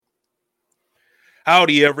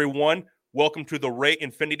Howdy, everyone. Welcome to the Ray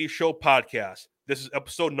Infinity Show podcast. This is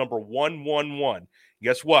episode number 111.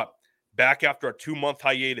 Guess what? Back after a 2-month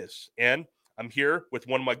hiatus. And I'm here with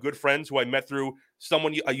one of my good friends who I met through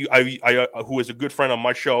someone who is a good friend on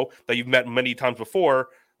my show that you've met many times before,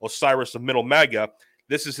 Osiris of Middle Maga.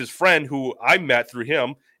 This is his friend who I met through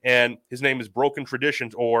him, and his name is Broken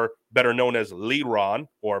Traditions, or better known as Leron,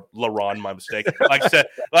 or Laron, my mistake. Like I said,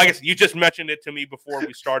 you just mentioned it to me before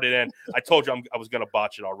we started, and I told you I was going to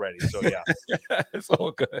botch it already. So, yeah. It's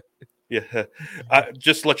all good. Yeah.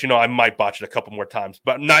 Just to let you know, I might botch it a couple more times,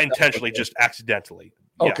 but not intentionally, just accidentally.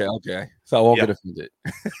 Yeah. Okay. So I won't get offended.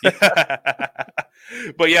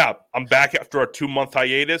 But yeah, I'm back after a 2-month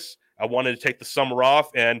hiatus. I wanted to take the summer off,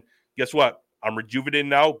 and guess what? I'm rejuvenated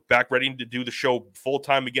now, back ready to do the show full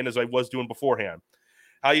time again as I was doing beforehand.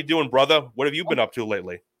 How you doing, brother? What have you been up to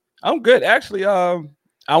lately? I'm good. Actually, I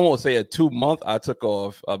won't say a 2-month. I took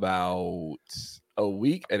off about a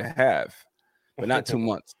week and a half, but not 2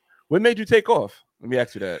 months. What made you take off? Let me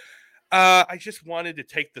ask you that. I just wanted to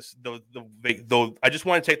take this. I just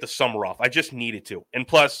wanted to take the summer off. I just needed to, and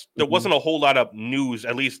plus, there wasn't a whole lot of news,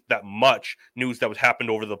 at least that much news that was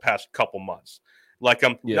happened over the past couple months. Like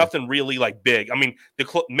nothing really like big. I mean,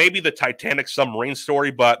 maybe the Titanic submarine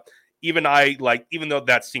story, but even though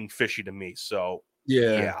that seemed fishy to me. So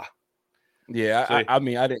yeah. So, I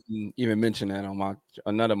mean, I didn't even mention that on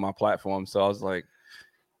none of my platforms. So I was like,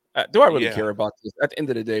 do I really care about this? At the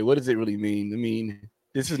end of the day, what does it really mean? I mean,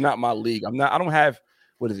 this is not my league. I don't have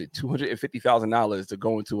 $250,000 to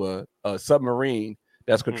go into a submarine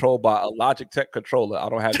that's controlled by a Logitech controller. I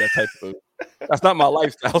don't have that type of. That's not my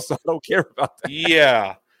lifestyle, so I don't care about that.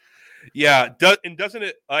 Yeah. Doesn't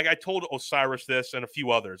it, like I told Osiris this and a few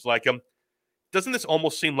others, like doesn't this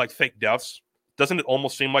almost seem like fake deaths? Doesn't it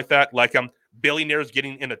almost seem like that? Like billionaires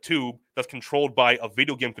getting in a tube that's controlled by a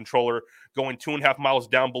video game controller going 2.5 miles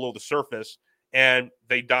down below the surface, and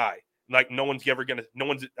they die. Like no one's ever gonna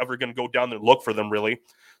go down there and look for them, really.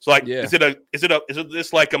 So like, is it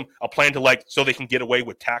this like a plan to like so they can get away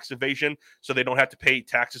with tax evasion, so they don't have to pay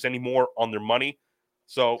taxes anymore on their money?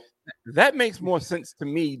 So that makes more sense to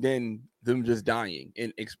me than them just dying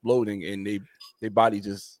and exploding and their body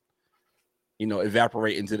just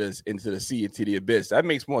evaporate into the sea, into the abyss. That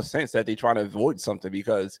makes more sense that they try to avoid something,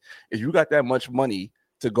 because if you got that much money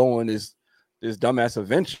to go on this dumbass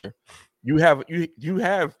adventure, you have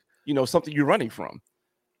something you're running from,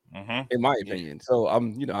 in my opinion. So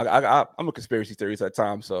I'm a conspiracy theorist at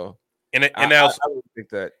times. So I think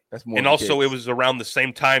that's more. And also, it was around the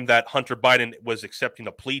same time that Hunter Biden was accepting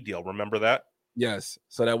a plea deal. Remember that? Yes.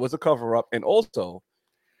 So that was a cover up, and also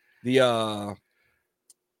the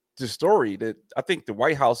story that I think the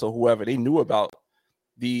White House or whoever, they knew about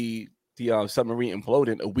the submarine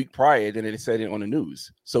imploding a week prior, then they said it on the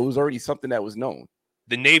news. So it was already something that was known.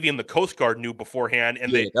 The Navy and the Coast Guard knew beforehand,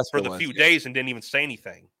 and they for the few days and didn't even say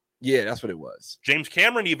anything. Yeah, that's what it was. James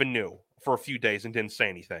Cameron even knew for a few days and didn't say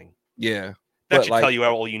anything. Yeah, that should tell you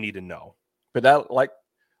all you need to know. But that like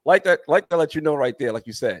that let you know right there, like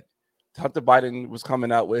you said, Hunter Biden was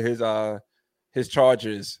coming out with his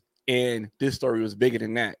charges, and this story was bigger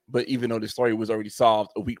than that. But even though the story was already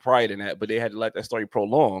solved a week prior to that, but they had to let that story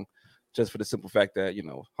prolong just for the simple fact that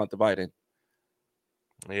Hunter Biden.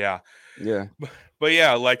 Yeah. But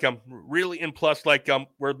yeah, like really, and plus like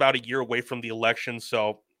we're about a year away from the election,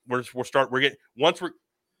 so we're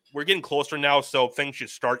getting closer now, so things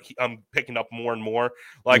should start picking up more and more.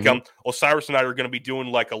 Like Osiris and I are going to be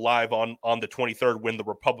doing like a live on the 23rd when the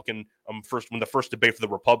Republican when the first debate for the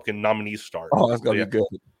Republican nominees start. Oh, that's gonna be good.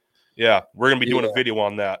 Yeah, we're going to be doing a video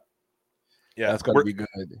on that. Yeah, that's gonna be good.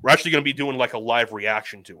 We're actually going to be doing like a live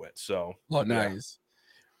reaction to it. So nice.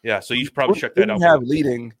 Yeah, so you should probably check that out. Who do you have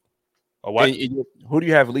leading? What? Who do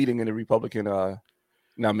you have leading in the Republican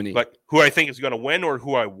nominee? Like who I think is going to win, or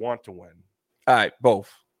who I want to win? All right,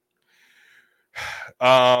 both.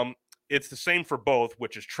 It's the same for both,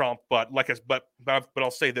 which is Trump. But I'll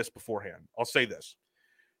say this beforehand. I'll say this: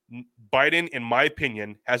 Biden, in my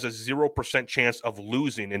opinion, has a 0% chance of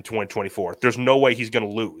losing in 2024. There's no way he's going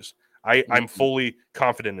to lose. I'm fully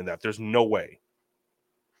confident in that. There's no way.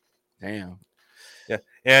 Damn. Yeah,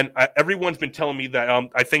 and everyone's been telling me that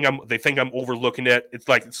they think I'm overlooking it. It's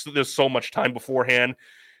like there's so much time beforehand.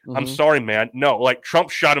 I'm sorry, man. No, like Trump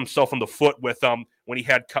shot himself in the foot with when he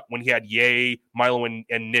had Ye, Milo, and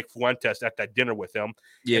Nick Fuentes at that dinner with him.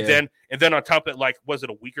 Yeah. And then on top of it, like, was it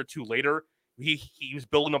a week or two later, he was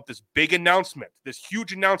building up this big announcement, this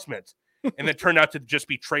huge announcement, and then turned out to just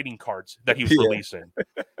be trading cards that he was releasing.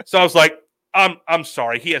 So I was like, I'm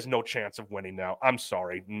sorry, he has no chance of winning now. I'm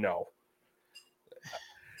sorry, no.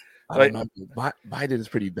 I don't know. Biden is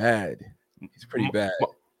pretty bad. He's pretty bad.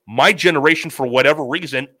 My generation, for whatever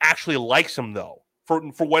reason, actually likes him though. For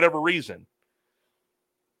whatever reason.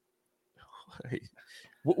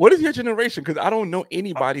 What is your generation? Because I don't know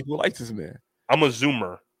anybody who likes this man. I'm a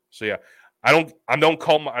Zoomer, so yeah. I don't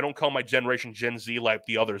call my generation Gen Z like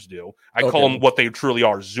the others do. I call them what they truly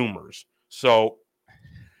are, Zoomers. So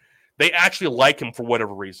they actually like him for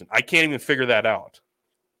whatever reason. I can't even figure that out.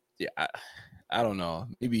 Yeah, I don't know.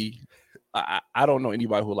 Maybe I don't know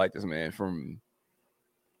anybody who like this man from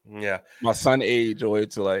my son age or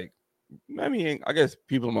to like. I mean, I guess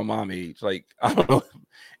people my mom age. Like I don't know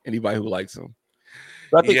anybody who likes him.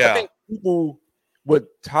 But I think people would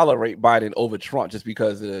tolerate Biden over Trump just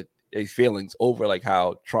because of their feelings over like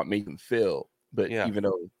how Trump made them feel. But even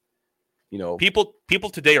though, people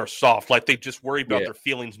today are soft, like they just worry about their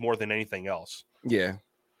feelings more than anything else. Yeah,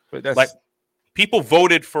 but that's like people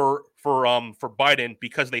voted for Biden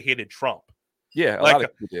because they hated Trump. Yeah, a like lot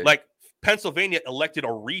of people did. Like Pennsylvania elected a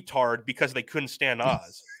retard because they couldn't stand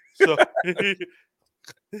Oz. So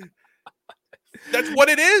that's what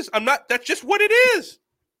it is. That's just what it is.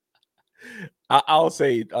 I'll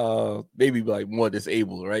say maybe like more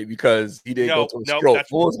disabled, right? Because he didn't go to a stroke.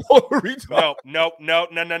 No.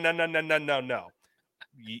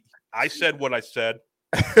 I said what I said.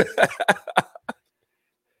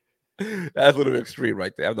 That's a little extreme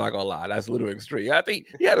right there. I'm not gonna lie. That's a little extreme. I think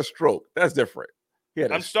he had a stroke. That's different.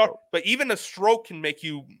 I'm sorry, but even a stroke can make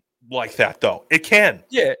you like that, though. It can.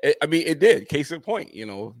 Yeah, it did. Case in point,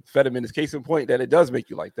 Fetterman is case in point that it does make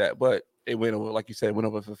you like that. But it went over, like you said, went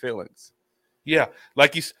over for feelings. Yeah,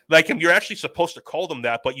 like you're actually supposed to call them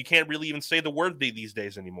that, but you can't really even say the word these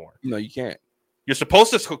days anymore. No, you can't. You're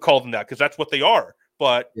supposed to call them that because that's what they are,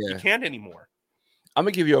 but you can't anymore. I'm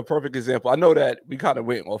gonna give you a perfect example. I know that we kind of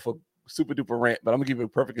went off a super duper rant, but I'm gonna give you a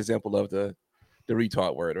perfect example of the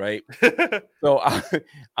retard word, right? So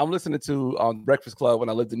I'm listening to Breakfast Club when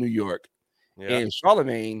I lived in New York, and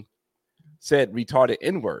Charlemagne said retarded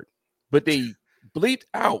N-word, but they bleeped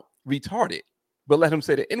out retarded, but let him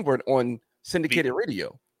say the N-word on syndicated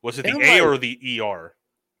radio. Was it the A or the ER?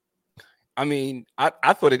 I mean,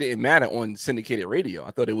 I thought it didn't matter on syndicated radio.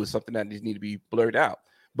 I thought it was something that needed to be blurred out,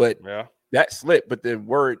 but that slipped. But the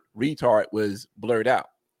word retard was blurred out.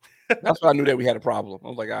 That's why I knew that we had a problem. I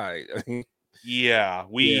was like, all right. Yeah,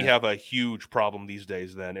 we have a huge problem these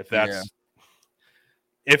days. Then, if that's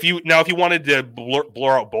if you wanted to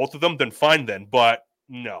blur out both of them, then fine. Then, but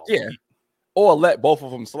no, or let both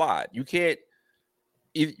of them slide. You can't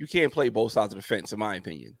play both sides of the fence, in my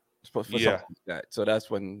opinion. For something like that. So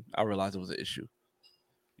that's when I realized it was an issue.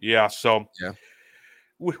 Yeah. So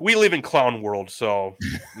we live in clown world. So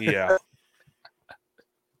yeah.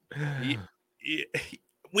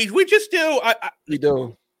 We just do. We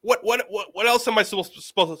do. What else am I supposed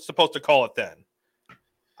to call it then?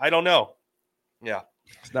 I don't know. Yeah.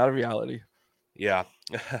 It's not a reality. Yeah.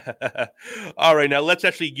 All right. Now let's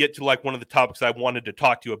actually get to like one of the topics I wanted to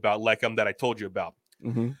talk to you about, like that I told you about.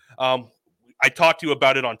 Mm-hmm. I talked to you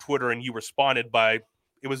about it on Twitter, and you responded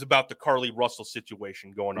it was about the Carly Russell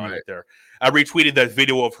situation going on right there. I retweeted that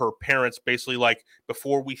video of her parents basically like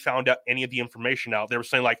before we found out any of the information out, they were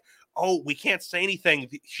saying like, oh, we can't say anything.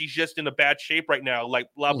 She's just in a bad shape right now. Like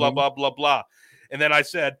blah, blah, blah, blah, blah. And then I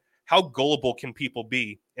said, how gullible can people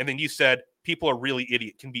be? And then you said, people are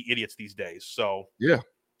really can be idiots these days. So yeah.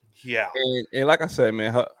 And like I said,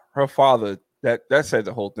 man, her father, that said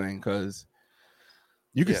the whole thing, because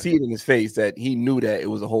you could see it in his face that he knew that it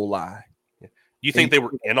was a whole lie. You think they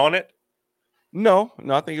were in on it? No,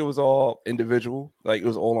 I think it was all individual. Like it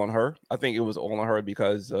was all on her. I think it was all on her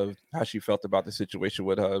because of how she felt about the situation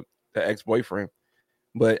with her ex-boyfriend.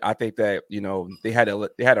 But I think that they had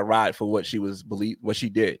a ride for what she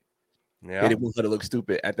did. Yeah, they didn't want her to look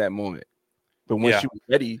stupid at that moment. But when she was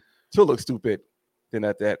ready to look stupid, then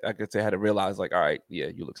at that I guess they had to realize like, all right, yeah,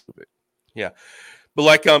 you look stupid. Yeah. But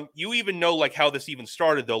like you even know like how this even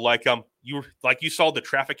started though. Like you saw the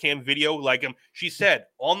traffic cam video. Like she said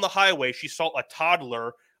on the highway she saw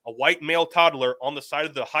a white male toddler on the side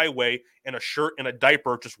of the highway in a shirt and a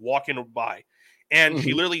diaper just walking by, and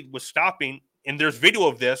she literally was stopping. And there's video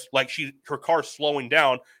of this, like her car's slowing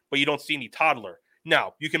down, but you don't see any toddler.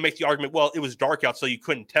 Now you can make the argument, well, it was dark out, so you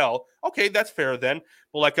couldn't tell. Okay, that's fair then.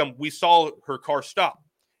 But like we saw her car stop.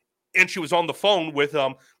 And she was on the phone with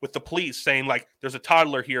the police saying like there's a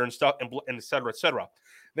toddler here and stuff and et cetera, et cetera.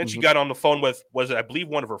 Then she got on the phone with I believe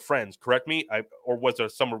one of her friends, correct me, or was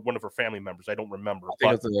it one of her family members? I don't remember.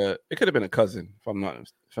 It could have been a cousin, if I'm not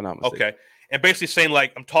mistaken. Okay, and basically saying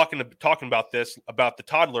like I'm talking about this about the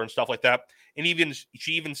toddler and stuff like that. And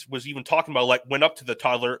she was talking about, like, went up to the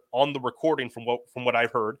toddler on the recording from what I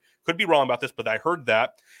heard. Could be wrong about this, but I heard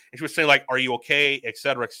that. And she was saying, like, "Are you okay?" et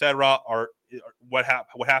cetera, or what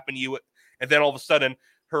happened to you? And then all of a sudden,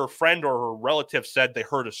 her friend or her relative said they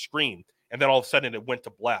heard a scream, and then all of a sudden it went to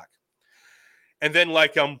black. And then,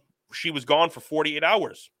 like, she was gone for 48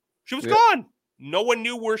 hours. She was gone. No one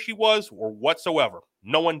knew where she was or whatsoever.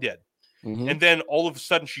 No one did. Mm-hmm. And then all of a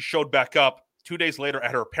sudden she showed back up 2 days later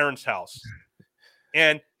at her parents' house.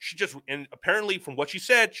 And and apparently from what she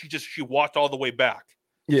said, she walked all the way back.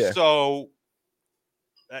 Yeah. So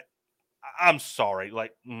I'm sorry.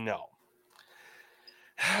 Like, no.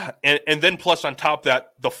 And then plus on top of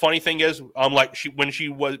that, the funny thing is, like, when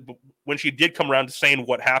she did come around to saying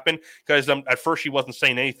what happened, because at first she wasn't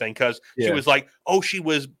saying anything, because she was like, oh, she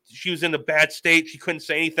was in a bad state, she couldn't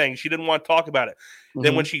say anything, she didn't want to talk about it. Mm-hmm.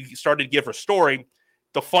 Then when she started to give her story,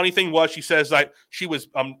 the funny thing was, she says that she was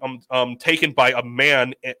taken by a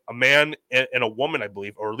man and a woman, I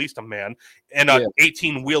believe, or at least a man, and an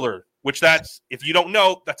 18-wheeler, which that's, if you don't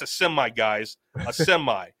know, that's a semi, guys, a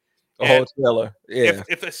semi. A whole trailer. Yeah.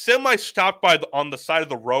 If a semi stopped on the side of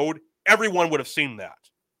the road, everyone would have seen that.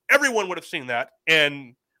 Everyone would have seen that,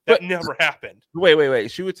 and that never happened. Wait.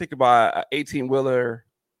 She was taken by an 18-wheeler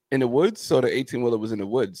in the woods, so the 18-wheeler was in the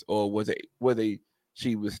woods, or was it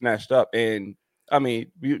she was snatched up? And I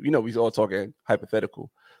mean, we all talking hypothetical.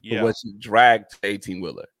 Yeah. But was she dragged to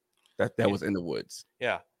 18-wheeler that was in the woods?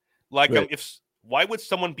 Yeah. Like, why would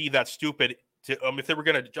someone be that stupid? If they were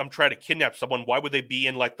going to try to kidnap someone, why would they be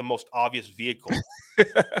in, like, the most obvious vehicle?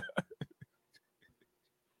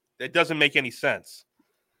 It doesn't make any sense.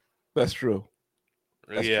 That's true.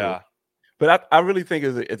 That's true. But I really think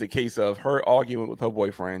it's a case of her arguing with her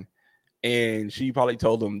boyfriend, and she probably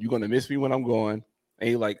told him, "You're going to miss me when I'm gone." And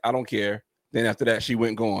he's like, "I don't care." Then after that, she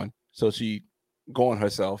went gone. So she gone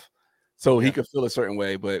herself. So he could feel a certain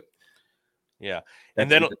way, but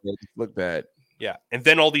and then look bad. Yeah, and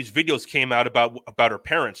then all these videos came out about her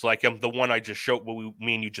parents, like the one I just showed,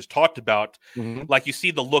 me and you just talked about. Mm-hmm. Like, you see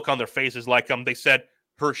the look on their faces, like they said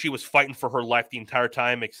she was fighting for her life the entire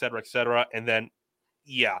time, et cetera, et cetera. And then,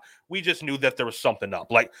 we just knew that there was something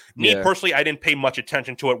up. Like, me personally, I didn't pay much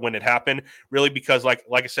attention to it when it happened, really, because like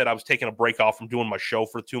I said, I was taking a break off from doing my show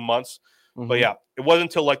for 2 months. Mm-hmm. But it wasn't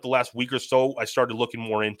until like the last week or so I started looking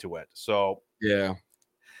more into it. So yeah.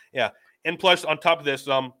 And plus, on top of this,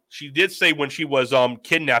 she did say when she was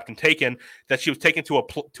kidnapped and taken, that she was taken to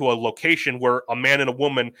a location where a man and a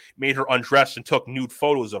woman made her undress and took nude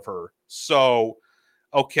photos of her. So,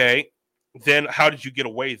 okay, then how did you get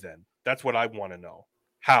away then? That's what I want to know.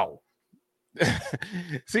 How?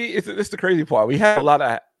 See, it's the crazy part. We have a lot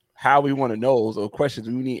of how we want to know or questions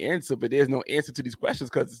we need answer, but there's no answer to these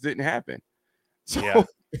questions because it didn't happen. So,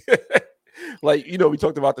 like, we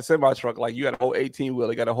talked about the semi truck. Like, you got a whole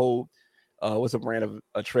 18-wheeler, got a whole what's a brand of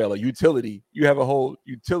a trailer? Utility. You have a whole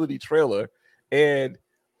utility trailer, and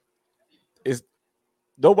there's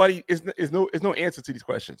no answer to these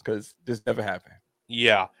questions because this never happened.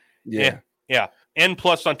 Yeah. And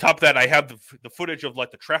plus, on top of that, I have the footage of, like,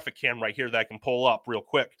 the traffic cam right here that I can pull up real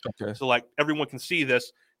quick. Okay. So, like, everyone can see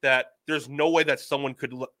this. That there's no way that someone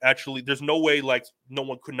could actually. There's no way, like, no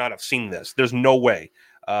one could not have seen this. There's no way.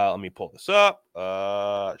 Let me pull this up.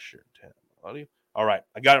 Sure. All right,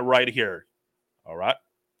 I got it right here. All right.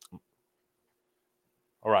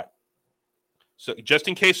 So just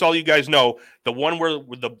in case all you guys know, the one where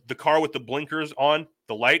the car with the blinkers on,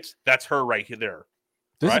 the lights, that's her right there.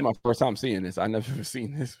 This is my first time seeing this. I never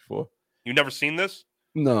seen this before. You never seen this?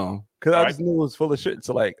 No, because I just knew it was full of shit.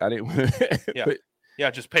 So, like, I didn't.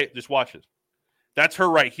 Just watch it. That's her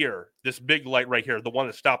right here. This big light right here, the one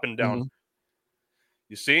that's stopping down. Mm-hmm.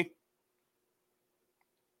 You see?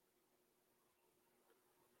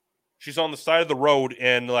 She's on the side of the road,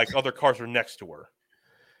 and, like, other cars are next to her.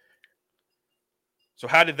 So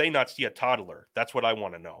how did they not see a toddler? That's what I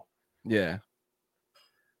want to know. Yeah.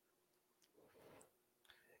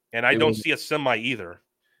 And I don't see a semi either.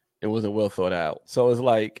 It wasn't well thought out. So it's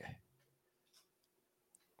like,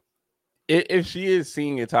 if she is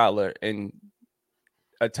seeing a toddler, and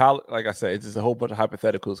a toddler, like I said, it's just a whole bunch of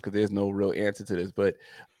hypotheticals because there's no real answer to this. But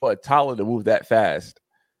for a toddler to move that fast,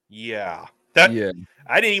 I didn't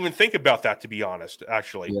even think about that, to be honest.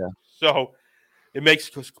 Actually, so it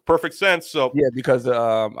makes perfect sense. So because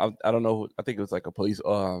I don't know, I think it was like a police,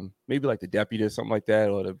 maybe like the deputy or something like that,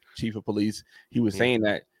 or the chief of police. He was saying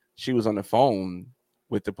that she was on the phone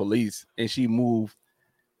with the police and she moved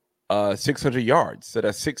 600 yards, so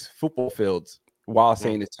that's 6 football fields, while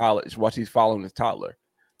saying this toddler, while she's following this toddler.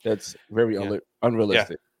 That's very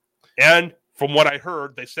unrealistic. And from what I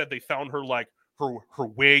heard, they said they found her her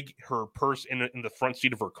wig, her purse in the front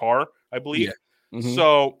seat of her car, I believe. Yeah. Mm-hmm.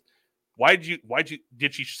 So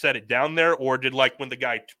did she set it down there, or did like when the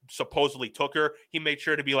guy supposedly took her, he made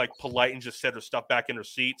sure to be like polite and just set her stuff back in her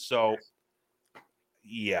seat? So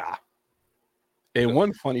yeah. And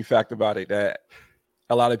one funny fact about it that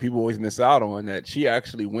a lot of people always miss out on, that she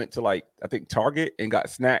actually went to like, I think, Target and got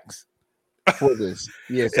snacks for this.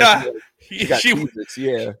 Yeah. So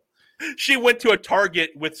she went to a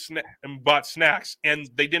Target and bought snacks, and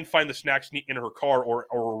they didn't find the snacks in her car or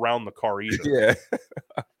around the car either. Yeah.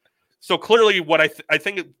 So clearly, what I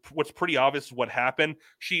think what's pretty obvious is what happened.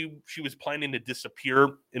 She was planning to disappear,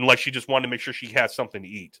 and she just wanted to make sure she had something to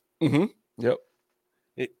eat. Mm-hmm. Yep.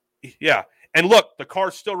 Yeah. And look, the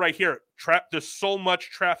car's still right here. There's so much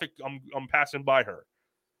traffic. I'm passing by her.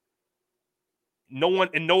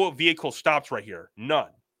 No vehicle stops right here. None.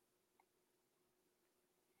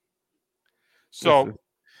 So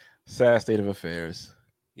sad state of affairs.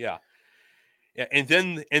 Yeah. Yeah, and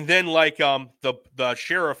then like the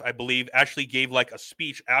sheriff, I believe, actually gave like a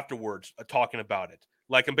speech afterwards talking about it.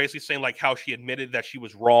 Like, I'm basically saying like how she admitted that she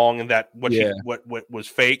was wrong and that what was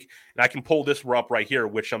fake. And I can pull this up right here,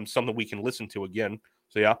 which something we can listen to again.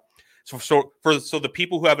 So yeah. So the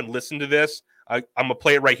people who haven't listened to this, I'm gonna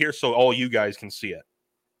play it right here so all you guys can see it.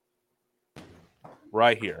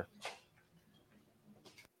 Right here.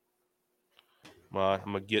 I'm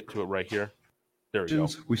gonna get to it right here. There we go.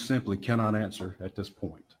 We simply cannot answer at this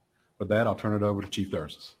point. With that, I'll turn it over to Chief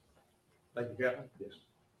Thurston. Thank you, Captain. Yes.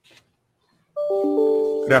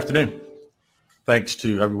 Good afternoon. Thanks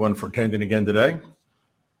to everyone for attending again today.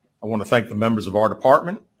 I want to thank the members of our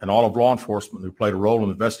department and all of law enforcement who played a role in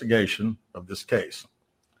the investigation of this case.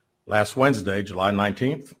 Last Wednesday, July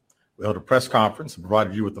 19th, we held a press conference and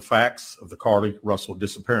provided you with the facts of the Carlee Russell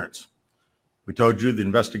disappearance. We told you the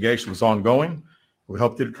investigation was ongoing. We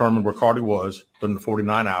helped you determine where Carlee was during the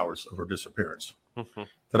 49 hours of her disappearance. Mm-hmm.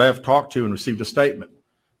 Today, I've talked to and received a statement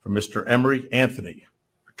from Mr. Emery Anthony,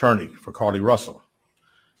 attorney for Carlee Russell.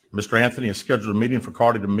 Mr. Anthony has scheduled a meeting for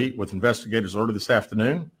Carlee to meet with investigators early this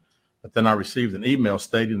afternoon, but then I received an email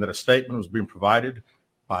stating that a statement was being provided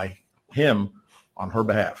by him on her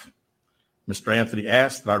behalf. Mr. Anthony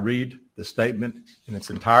asked that I read the statement in its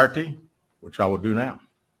entirety, which I will do now.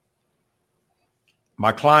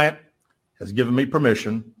 My client has given me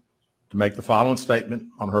permission to make the following statement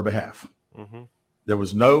on her behalf. Mm-hmm. There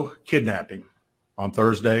was no kidnapping on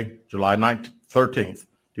Thursday, July 13th,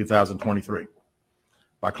 2023.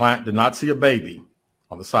 My client did not see a baby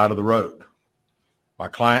on the side of the road. My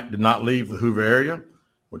client did not leave the Hoover area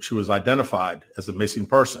when she was identified as a missing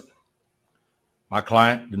person. My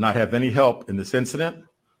client did not have any help in this incident,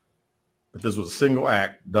 but this was a single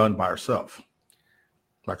act done by herself.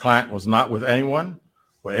 My client was not with anyone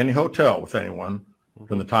or any hotel with anyone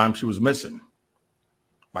from the time she was missing.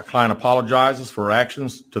 My client apologizes for her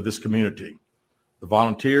actions to this community, the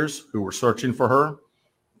volunteers who were searching for her,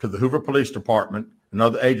 to the Hoover Police Department and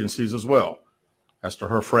other agencies as well, as to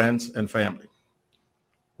her friends and family.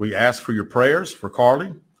 We ask for your prayers for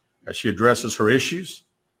Carlee as she addresses her issues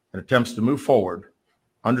and attempts to move forward,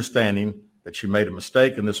 understanding that she made a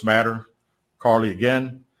mistake in this matter. Carlee,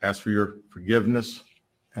 again, ask for your forgiveness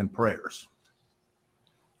and prayers.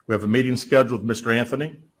 We have a meeting scheduled with Mr.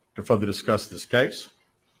 Anthony to further discuss this case.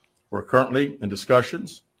 We're currently in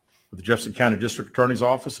discussions with the Jefferson County District Attorney's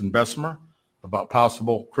Office in Bessemer about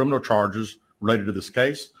possible criminal charges related to this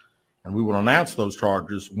case, and we will announce those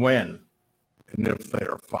charges when and if they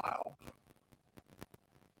are filed.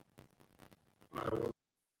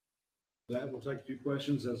 That will take a few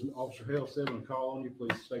questions. As Officer Hale said, when I call on you,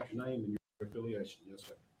 please state your name and your affiliation. Yes,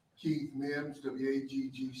 sir. Keith Mims,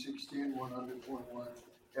 WAGG 610 100.1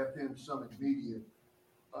 FM Summit Media.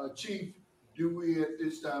 Chief, do we at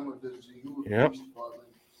this time of the Hoover Police Department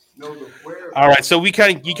know the whereabouts? All right, so you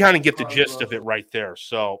kind of get the gist of it right there.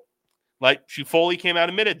 So, like, she fully came out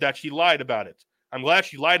and admitted that she lied about it. I'm glad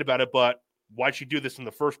she lied about it, but why'd she do this in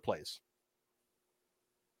the first place?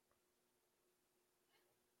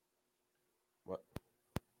 What?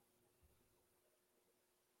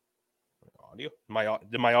 Audio?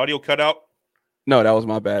 Did my audio cut out? No, that was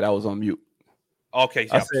my bad. I was on mute. Okay,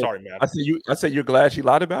 yeah, sorry, man. I said you're glad she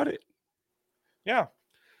lied about it? Yeah.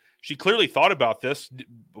 She clearly thought about this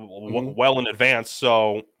well in advance.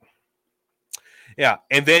 So, yeah.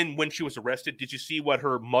 And then when she was arrested, did you see what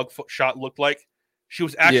her mug shot looked like? She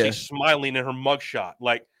was actually smiling in her mug shot.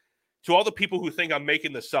 Like, to all the people who think I'm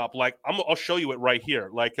making this up, like, I'll show you it right here.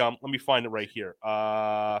 Like, let me find it right here.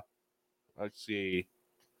 Let's see.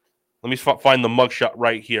 Let me find the mug shot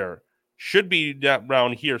right here. Should be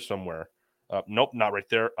around here somewhere. Nope, not right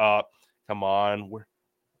there. Come on.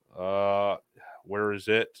 Where is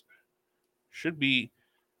it? Should be.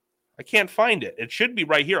 I can't find it. It should be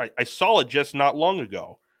right here. I saw it just not long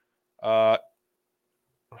ago.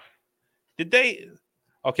 Did they?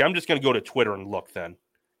 Okay, I'm just going to go to Twitter and look then.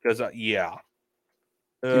 Because, yeah.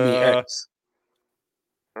 Give me X.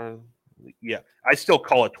 Yeah, I still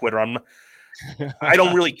call it Twitter. I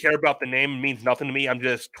don't really care about the name. It means nothing to me.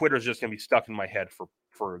 Twitter's just going to be stuck in my head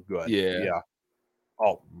for good. Yeah.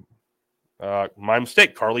 Oh, my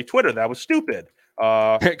mistake, Carly. Twitter. That was stupid.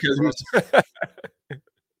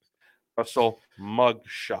 Russell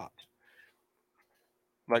mugshot.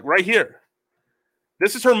 Like right here.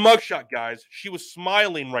 This is her mugshot, guys. She was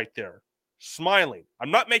smiling right there. Smiling.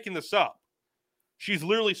 I'm not making this up. She's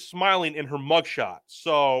literally smiling in her mugshot.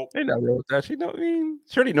 So they not wrote that. She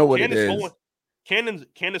already know what it is.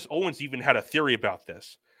 Candace Owens even had a theory about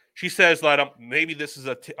this. She says that maybe this is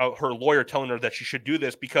her lawyer telling her that she should do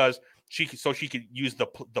this because she could use the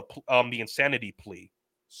insanity plea,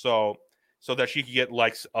 so that she could get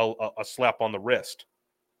like a slap on the wrist.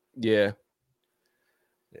 Yeah,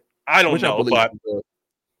 I don't know, but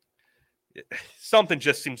something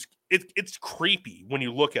just seems it's creepy when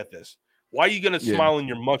you look at this. Why are you going to smile in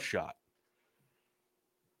your mugshot?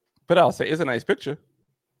 But I'll say it's a nice picture.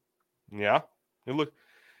 Yeah,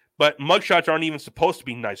 but mugshots aren't even supposed to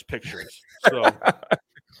be nice pictures. So,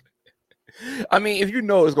 I mean, if you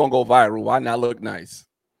know it's gonna go viral, why not look nice?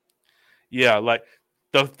 Yeah, like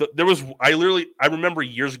there was. I remember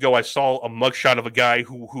years ago I saw a mugshot of a guy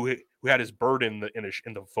who had his bird in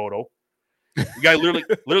the photo. The guy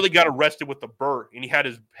literally got arrested with the bird, and he had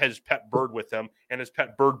his pet bird with him, and his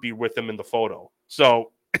pet bird be with him in the photo.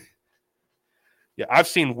 So, yeah, I've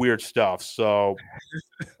seen weird stuff. So,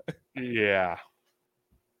 yeah.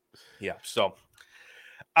 So,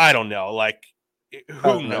 I don't know. Like,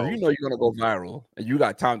 who knows? You know you're gonna go viral, and you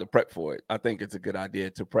got time to prep for it. I think it's a good idea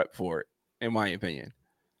to prep for it, in my opinion.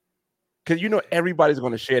 Because everybody's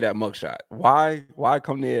going to share that mugshot. Why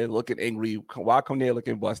come there looking angry? Why come there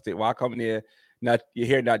looking busted? Why come there your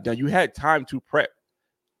hair not done? You had time to prep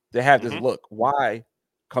to have this look. Why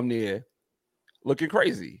come there looking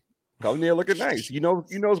crazy? Come there looking nice. You know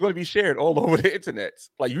it's going to be shared all over the internet.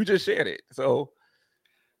 Like you just shared it. So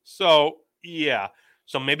yeah.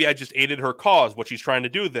 So maybe I just aided her cause, what she's trying to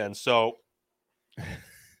do then. So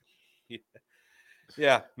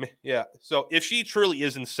yeah. So if she truly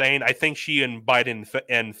is insane, I think she and Biden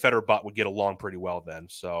and Fetterbot would get along pretty well then.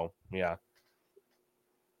 So yeah.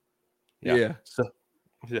 So,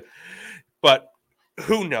 but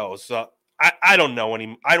who knows? I don't know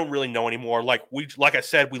I don't really know anymore. Like I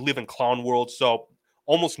said, we live in clown world, so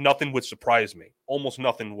almost nothing would surprise me. Almost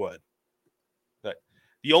nothing would.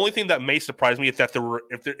 The only thing that may surprise me is that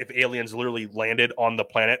if aliens literally landed on the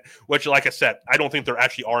planet, which, like I said, I don't think there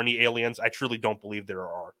actually are any aliens. I truly don't believe there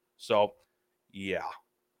are. So, yeah.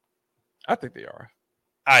 I think they are.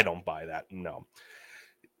 I don't buy that. No.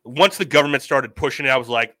 Once the government started pushing it, I was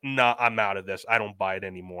like, nah, I'm out of this. I don't buy it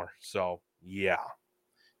anymore. So, yeah.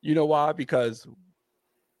 You know why? Because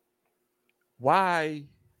why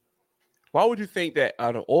would you think that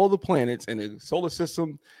out of all the planets in the solar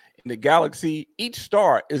system, in the galaxy, each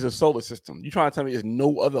star is a solar system? You trying to tell me there's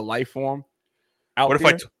no other life form out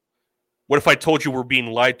there? What if I told you we're being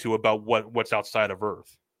lied to about what's outside of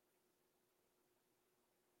Earth?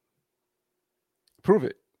 Prove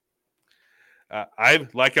it.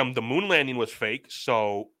 The moon landing was fake,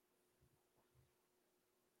 so.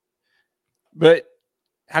 But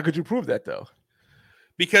how could you prove that though?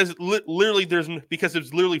 Because literally, because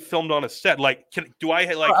it's literally filmed on a set. Like, I'm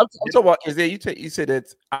talking about, is there? You said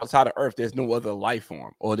it's outside of Earth. There's no other life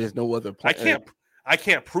form, or there's no other planet. I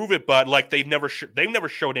can't prove it, but like they've never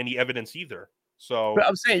showed any evidence either. So, but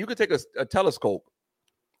I'm saying you could take a telescope.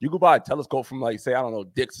 You could buy a telescope from, like, say, I don't know,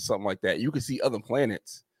 Dick's or something like that. You could see other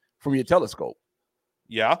planets from your telescope.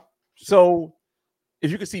 Yeah. So,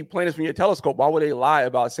 if you could see planets from your telescope, why would they lie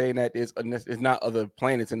about saying that there's not other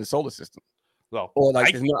planets in the solar system? Well, or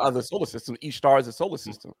like there's no other solar system. Each star is a solar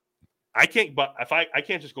system. I can't, but if I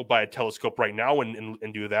can't just go buy a telescope right now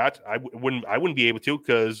and do that. I wouldn't be able to,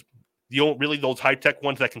 because those high tech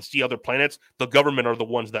ones that can see other planets, the government are the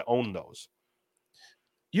ones that own those.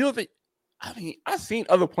 You don't think? I mean, I've seen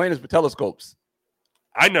other planets with telescopes.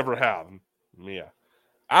 I never have. Yeah,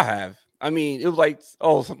 I have. I mean, it was like,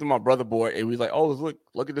 something my brother bought, and we was like,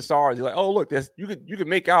 look at the stars. He's like, look, you could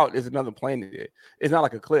make out there's another planet there. It's not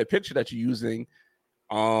like a clear picture that you're using,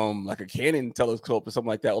 like a Canon telescope or something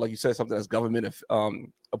like that, or like you said, something that's government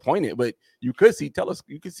appointed. But you could see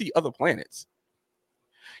other planets.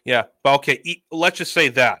 Yeah, but okay, let's just say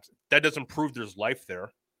that doesn't prove there's life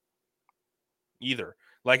there either.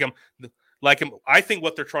 Like Like, I think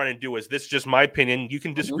what they're trying to do is, this is just my opinion. You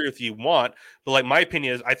can disagree if you want, but like my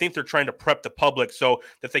opinion is, I think they're trying to prep the public so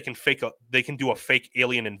that they can do a fake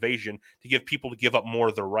alien invasion to give people to give up more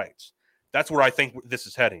of their rights. That's where I think this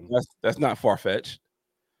is heading. That's not far-fetched.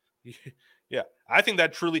 Yeah, I think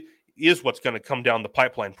that truly is what's going to come down the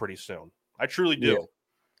pipeline pretty soon. I truly do.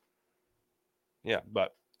 Yeah,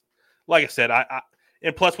 but like I said, I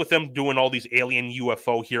and plus with them doing all these alien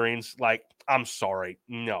UFO hearings, like, I'm sorry,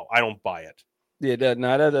 no, I don't buy it. Yeah, that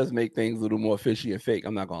does make things a little more fishy and fake.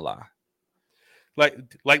 I'm not gonna lie. Like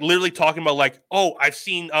literally talking about like, oh, I've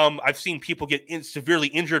seen people get severely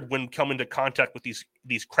injured when coming into contact with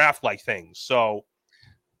these craft-like things. So,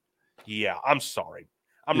 yeah, I'm sorry,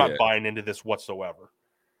 I'm not buying into this whatsoever.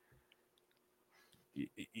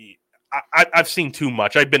 I've seen too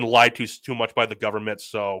much. I've been lied to too much by the government.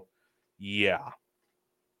 So, yeah.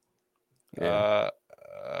 Okay.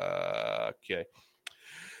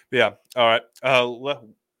 Yeah. All right.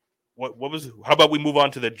 What was? How about we move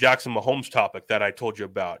on to the Jackson Mahomes topic that I told you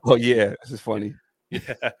about? Oh yeah, this is funny.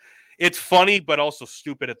 Yeah, it's funny, but also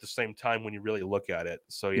stupid at the same time when you really look at it.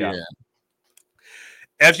 So yeah.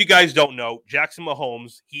 As you guys don't know, Jackson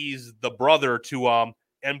Mahomes, he's the brother to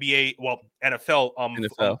NBA, well, NFL.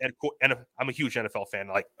 NFL. And I'm a huge NFL fan.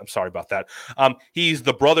 Like, I'm sorry about that. He's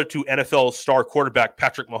the brother to NFL star quarterback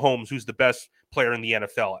Patrick Mahomes, who's the best player in the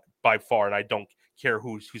NFL by far, and I don't care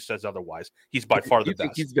who says otherwise. He's by far the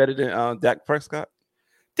best. He's better than Dak Prescott.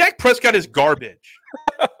 Dak Prescott is garbage.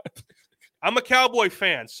 I'm a Cowboy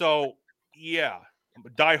fan, so yeah, I'm a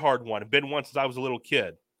diehard one. I've been one since I was a little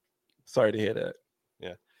kid. Sorry to hear that.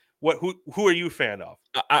 Yeah. Who are you a fan of?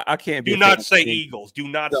 I can't be. Do not say Eagles. Do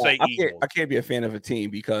not say Eagles. I can't be a fan of a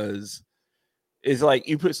team because it's like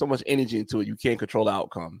you put so much energy into it, you can't control the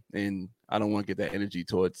outcome, and I don't want to get that energy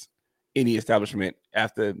towards any establishment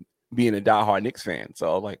after being a diehard Knicks fan.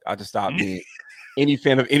 So like, I just stopped being any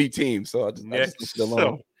fan of any team. So I just left it alone.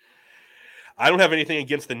 So, I don't have anything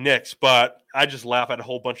against the Knicks, but I just laugh at a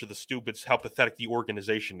whole bunch of the stupids how pathetic the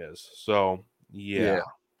organization is. So yeah.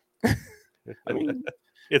 I mean,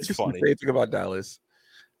 it's funny. Think about Dallas.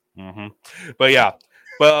 But yeah,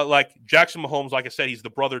 but like Jackson Mahomes, like I said, he's the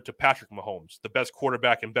brother to Patrick Mahomes, the best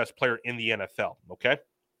quarterback and best player in the NFL. Okay.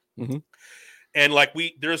 And like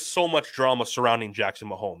there's so much drama surrounding Jackson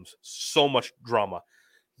Mahomes, so much drama.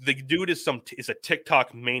 The dude is a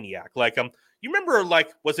TikTok maniac. Like you remember,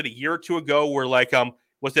 like, was it a year or two ago where like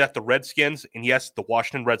was it at the Redskins? And yes, the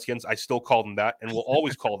Washington Redskins. I still call them that, and will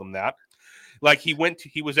always call them that. Like he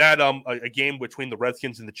was at a game between the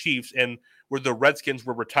Redskins and the Chiefs, and where the Redskins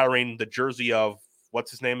were retiring the jersey of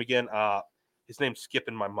what's his name again? His name's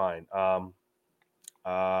skipping my mind.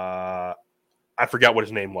 I forgot what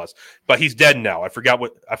his name was, but he's dead now. I forgot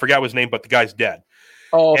his name, but the guy's dead.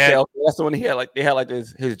 Oh, okay. Okay. That's the one he had. Like they had like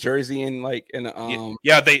his jersey and like in they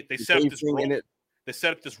set up this rope. They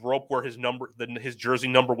set up this rope where his jersey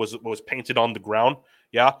number was painted on the ground.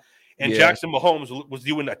 Yeah. And Jackson Mahomes was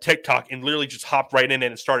doing a TikTok and literally just hopped right in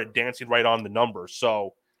and started dancing right on the number.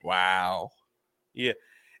 So wow. Yeah.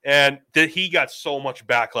 And he got so much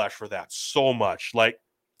backlash for that. So much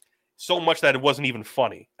that it wasn't even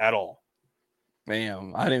funny at all.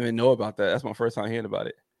 Damn, I didn't even know about that. That's my first time hearing about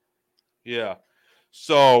it. Yeah.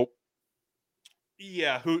 So,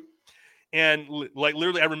 yeah, like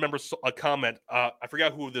literally I remember a comment. I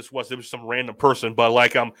forgot who this was. It was some random person, but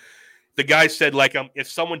like the guy said like if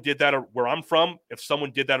someone did that where I'm from, if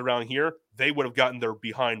someone did that around here, they would have gotten their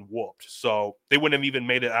behind whooped. So they wouldn't have even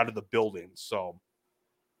made it out of the building. So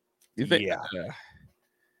you think,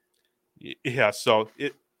 yeah. So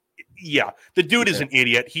the dude is an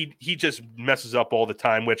idiot. He just messes up all the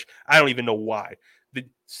time, which I don't even know why.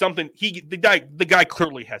 The guy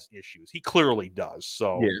clearly has issues. He clearly does.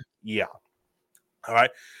 So yeah. All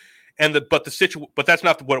right. But that's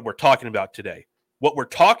not what we're talking about today. What we're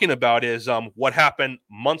talking about is what happened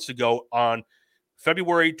months ago on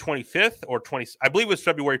February 25th or 20. I believe it was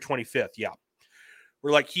February 25th. Yeah.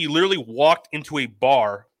 Where like he literally walked into a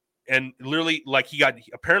bar and literally like he got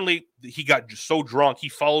so drunk he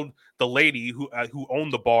followed the lady who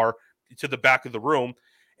owned the bar to the back of the room,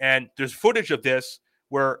 and there's footage of this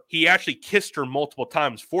where he actually kissed her multiple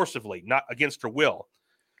times forcibly, not against her will.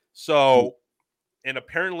 So, and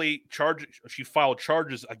apparently she filed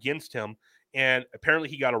charges against him, and apparently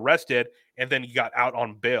he got arrested, and then he got out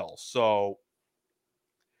on bail. So,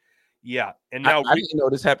 yeah, and now I didn't know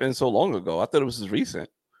this happened so long ago. I thought it was recent.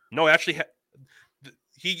 No, actually,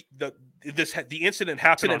 the incident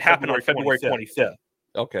happened on February 25th.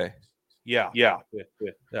 Okay. Yeah.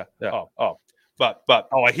 Oh, but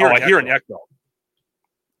I hear an echo.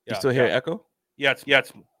 You still hear echo? Yeah,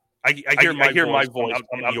 it's I hear my voice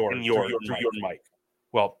through your mic.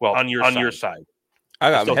 Well, on your side.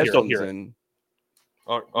 I got still headphones hear it. in.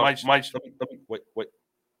 Let me wait.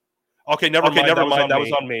 Okay, never mind. That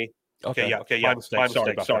was on me. Okay, my mistake.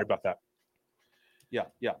 Sorry about that. Yeah.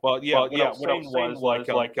 Well, what I was saying was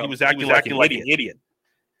he was acting like an idiot,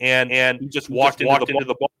 and he just walked into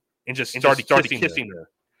the bar and just started kissing her.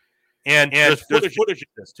 And there's footage of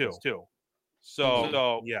this too.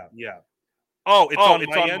 So yeah. Oh, it's on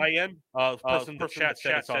my end. Person in the chat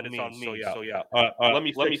said it's on me. So yeah. Let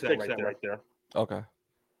me fix that right there. Okay.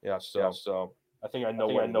 Yeah. So I think I know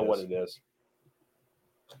what it is.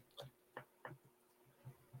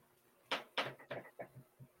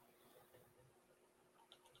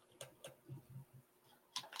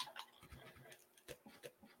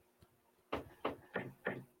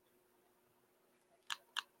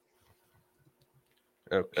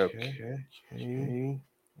 Okay.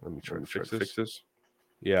 Let me try to fix this.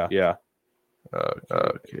 Yeah.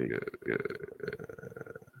 Okay.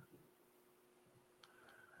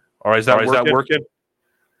 All right. Is that working?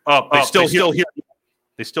 They still hear.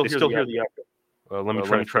 They still hear the echo. Let me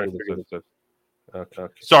try to figure this out. Okay.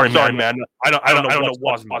 Sorry, man. I don't know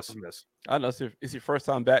what's causing this. I know it's your first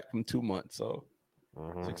time back from 2 months, so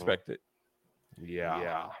it's expected.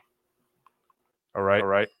 Yeah. All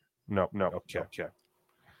right. No. Okay.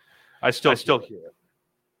 I still hear it.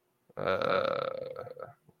 Try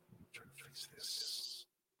to fix this.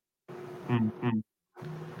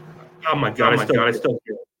 Oh my god! I still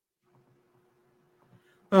hear it.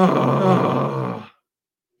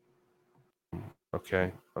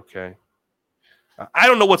 Okay. I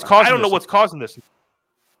don't know what's causing this.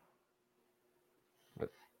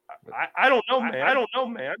 I don't know,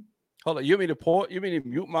 man. Hold on. You mean to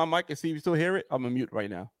mute my mic and see if you still hear it? I'm gonna mute right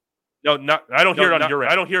now. No, I don't hear it on your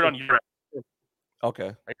end. I don't hear it on your end.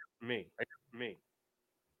 Okay. I hear me.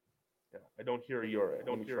 Yeah, I don't hear your end.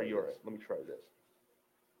 Let me try this.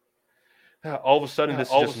 All of a sudden,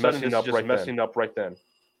 this is just messing up right then.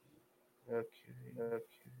 Okay.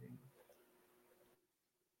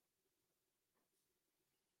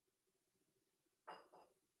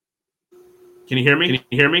 Can you hear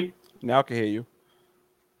me? Now I can hear you.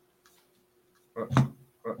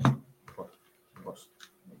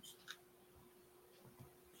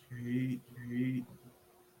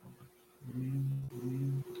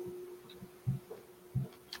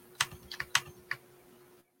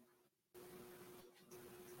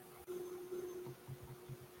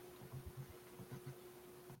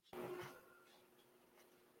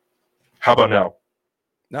 How about now?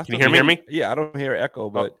 Can you hear me? Yeah, I don't hear echo,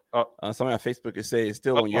 but somebody on Facebook is saying it's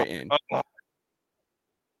still on your end.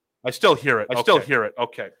 I still hear it.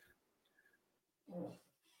 Okay.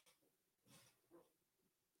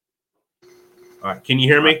 All right. Can you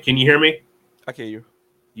hear me? I can hear you. You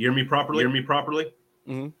hear me properly?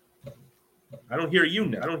 Mm-hmm. I don't hear you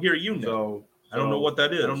now. So I don't know what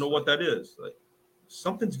that is. Like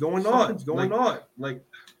something's going on. Like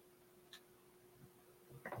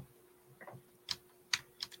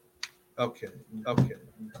okay.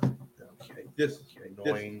 This is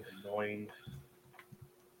annoying.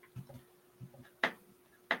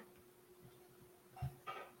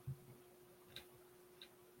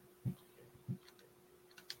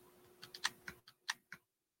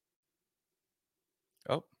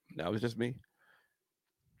 Oh, that was just me.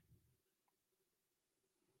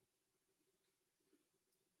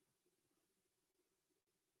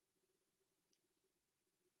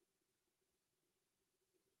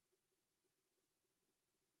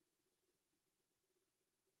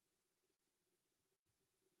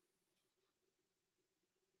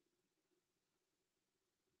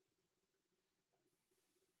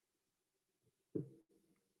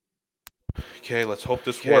 Okay, let's hope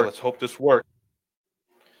this works.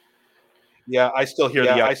 Yeah, I still hear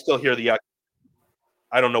the echo.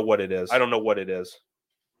 I don't know what it is. I don't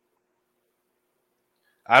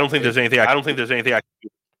think there's anything I can do.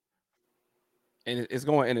 And it's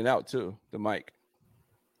going in and out too, the mic.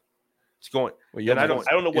 It's going. Well, and I don't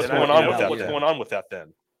know what's going on with that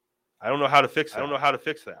then. I don't know how to fix that. I'm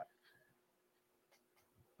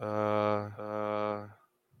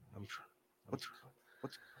trying. What's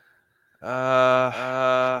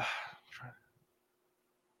wow.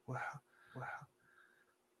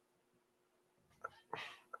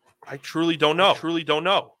 I truly don't know.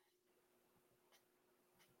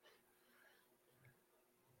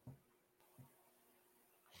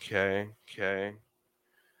 Okay.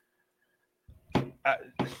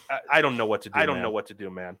 I don't know what to do.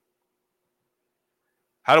 Man.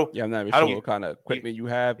 I'm not even sure what kind of equipment you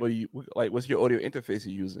have. What's your audio interface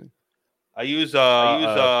you're using? I use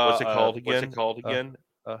what's it called again?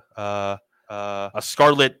 a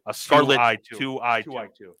Scarlett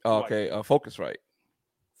 2i2. Okay, Focusrite.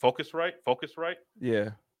 Focusrite.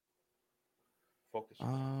 Yeah. Focus.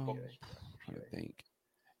 Trying to think.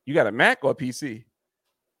 You got a Mac or PC?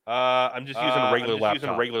 I'm just using a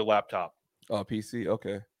regular laptop. Oh, PC.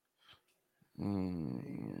 Okay. Try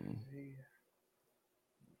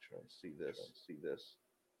to see this.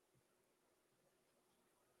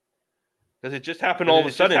 Because it just happened all of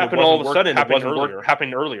a sudden. It wasn't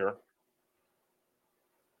happening earlier.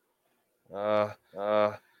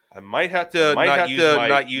 I might have to not use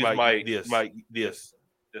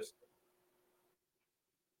this.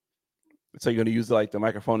 So you're gonna use like the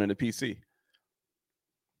microphone in the PC.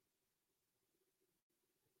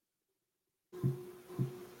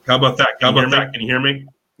 How about that? Can you hear me?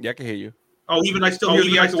 Yeah, I can hear you. Oh, I still hear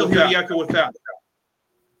the echo with that.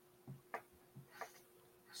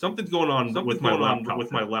 Something's going on with my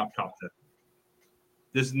laptop.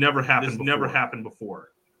 This never happened before.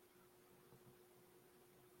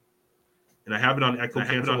 And I have it on echo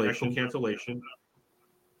cancellation.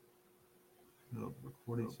 No,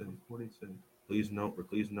 recording setting. Please note.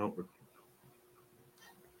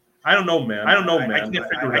 I don't know, man. I can't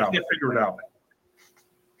figure it out.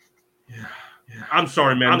 Yeah. I'm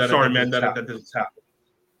sorry, man. That this has happened.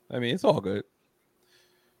 I mean, it's all good.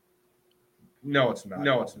 No, it's not.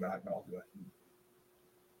 No, good.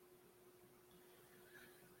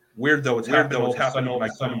 Weird though. It's happening when I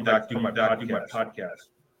come back to my podcast.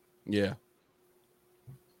 Yeah.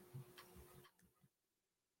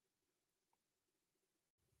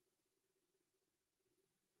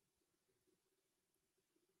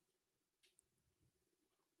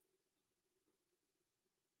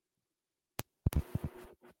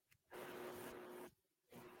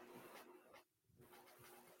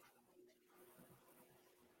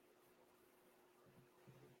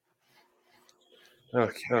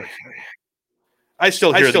 Okay. I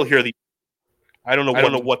still hear the. I don't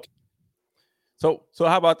know what. So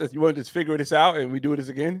how about this? You want to just figure this out and we do this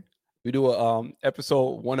again? We do a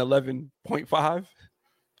episode 111.5.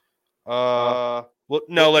 Well,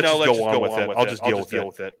 no, let's just go on with it. I'll just deal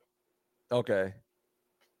with it. Okay.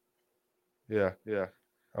 Yeah.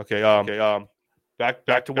 Okay.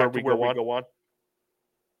 Back to where we go on.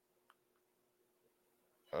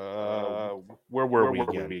 Where were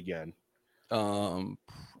we again?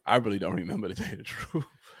 I really don't remember, to tell you the truth.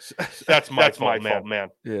 That's my fault, man.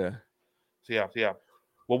 Yeah. Yeah.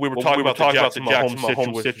 Well, we were talking about the Jackson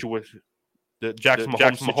Mahomes situation. The Jackson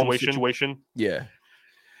Mahomes situation. Yeah.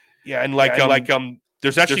 Yeah, and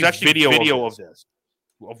there's actually video of this,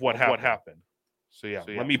 of what happened. So yeah,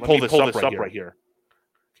 let me pull this up right here.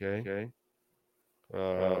 Okay.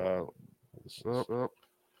 What's up?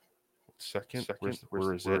 Second.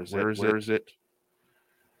 Where is it?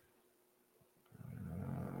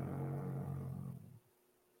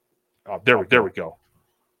 Oh, there we go.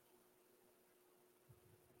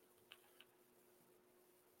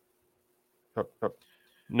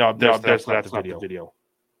 No, that's not the video.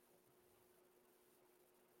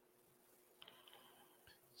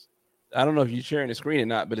 I don't know if you're sharing the screen or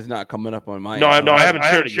not, but it's not coming up on my No, end. I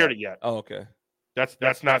haven't shared it yet. Oh, okay. That's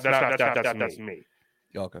me.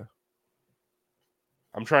 Okay.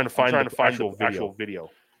 I'm trying to find the actual video.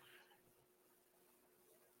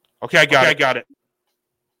 Okay, I got it.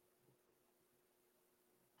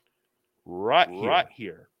 Right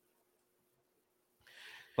here.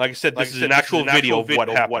 Like I said, this is an actual video of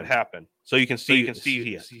what happened. So you can see it.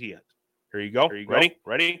 Here you go.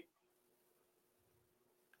 Ready?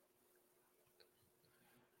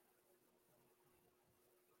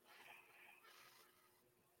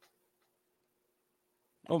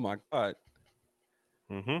 Oh my God.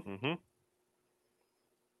 Mm-hmm.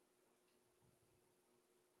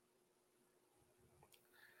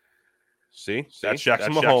 See? That's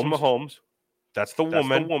Jackson Mahomes. That's the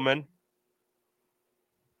woman.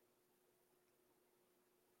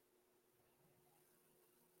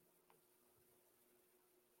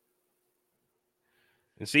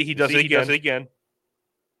 And see, he does it again.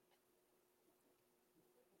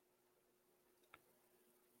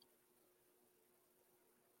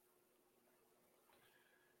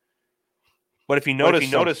 But if you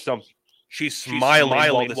notice something, she's smiling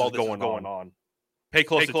while this is going on. Pay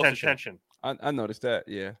close attention. I noticed that,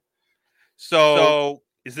 yeah. So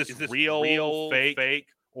is this real, fake,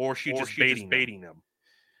 or she just baiting them?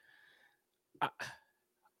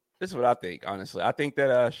 This is what I think, honestly. I think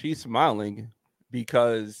that she's smiling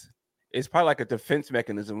because it's probably like a defense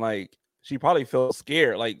mechanism. Like, she probably feels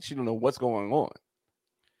scared. Like, she don't know what's going on.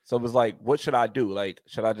 So it was like, what should I do? Like,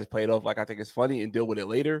 should I just play it off like I think it's funny and deal with it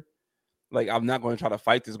later? Like, I'm not going to try to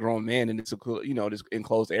fight this grown man in this, this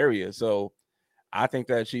enclosed area. So I think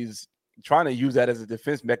that she's trying to use that as a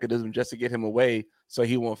defense mechanism just to get him away so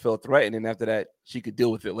he won't feel threatened. And after that, she could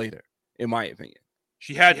deal with it later, in my opinion.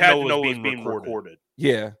 She had to know it was being recorded.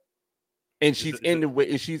 Yeah. And she's in the way,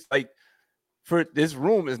 and she's like, for this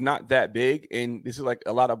room is not that big, and this is like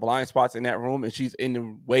a lot of blind spots in that room, and she's in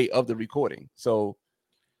the way of the recording. So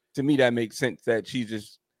to me, that makes sense that she's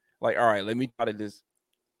just like, all right, let me try to just,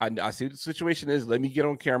 I see what the situation is. Let me get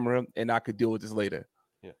on camera, and I could deal with this later.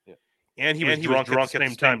 Yeah. And he was drunk at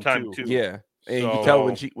the same time too. Yeah. And you can tell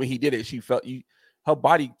when he did it, she felt her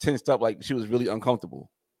body tensed up like she was really uncomfortable.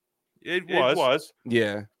 It was.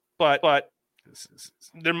 Yeah. But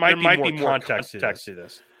there might be more context to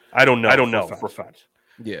this. I don't know for a fact.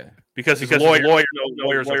 Yeah. Because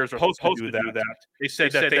lawyers are supposed to do that. They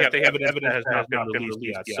said that they have evidence that has not been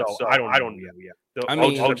released yet. So I don't know yet.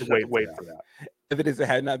 I'll just wait for that. Evidence that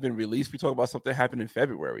had not been released. We talk about something that happened in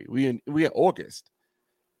February. We in August.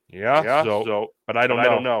 Yeah. So but I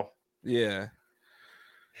don't know. Yeah.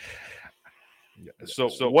 So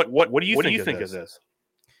what do you think of this?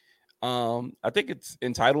 I think it's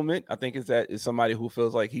entitlement. I think it's somebody who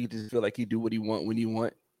feels like he just feel like he do what he want when he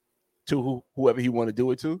want to whoever he want to do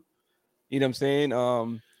it to. You know what I'm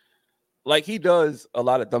saying? Like he does a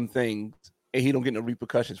lot of dumb things and he don't get no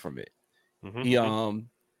repercussions from it.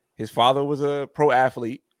 His father was a pro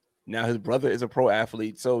athlete. Now his brother is a pro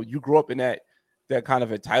athlete. So you grew up in that kind of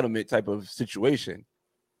entitlement type of situation.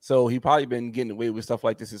 So he probably been getting away with stuff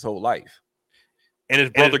like this his whole life. And his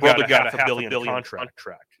brother got a $500 million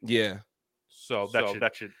contract. Yeah. So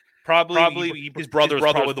that should probably his brother is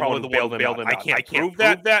probably the one who bailed him out. I can't prove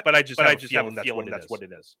that, but I just have a feeling that's what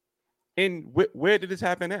it is. And where did this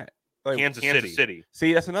happen at? Like, Kansas City.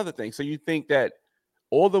 See, that's another thing. So you think that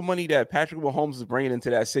all the money that Patrick Mahomes is bringing into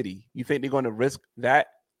that city, you think they're going to risk that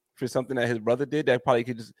for something that his brother did that probably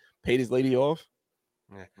could just pay this lady off?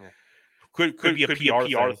 Yeah. Could be a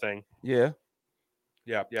PR thing. Yeah.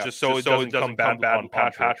 Yeah. Just so it doesn't come bad on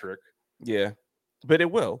Patrick. Yeah. But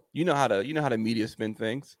it will. You know how the media spin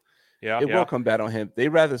things. Yeah. It will come bad on him. They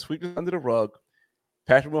rather sweep it under the rug.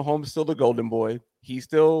 Patrick Mahomes is still the golden boy. He's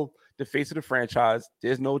still the face of the franchise.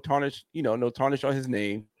 There's no tarnish, no tarnish on his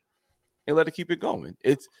name. And let it keep it going.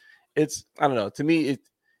 It's I don't know. To me,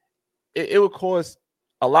 it would cost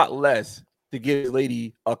a lot less to give this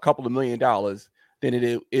lady a couple of $1 million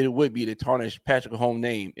than it would be to tarnish Patrick Mahomes'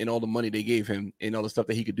 name and all the money they gave him and all the stuff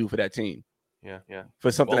that he could do for that team. Yeah.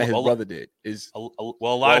 For something that his brother did is a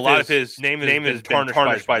lot of his name is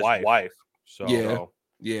tarnished by his wife. So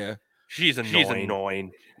yeah, she's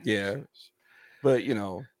annoying. Yeah, but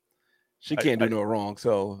she can't do no wrong.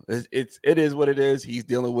 So it is what it is. He's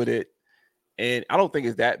dealing with it, and I don't think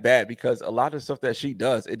it's that bad because a lot of stuff that she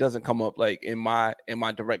does, it doesn't come up like in my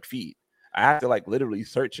direct feed. I have to like literally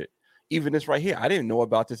search it. Even this right here, I didn't know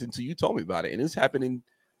about this until you told me about it, and this happened in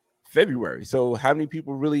February. So how many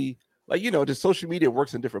people really? Like, the social media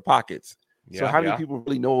works in different pockets. So how many people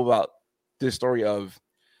really know about this story of,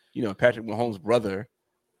 Patrick Mahomes' brother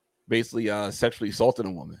basically sexually assaulting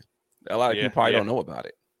a woman? A lot of people probably don't know about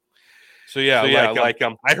it. So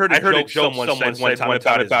I heard a joke someone said one time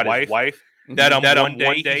about his wife that one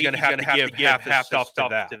day he's gonna have to give half stuff to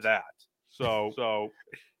that. So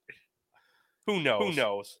who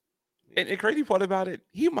knows? And the crazy part about it,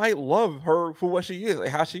 he might love her for what she is, like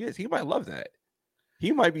how she is. He might love that.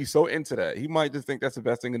 He might be so into that. He might just think that's the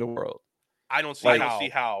best thing in the world. I don't see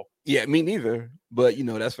how. Yeah, me neither. But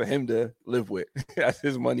that's for him to live with. That's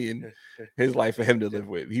his money and his life for him to live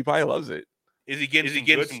with. He probably loves it. Is he getting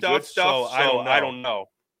some good stuff? I don't know.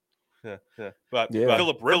 Yeah. But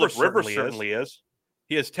Philip Rivers certainly is.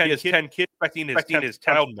 He has 10 kids, expecting his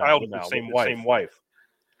child now with the same wife.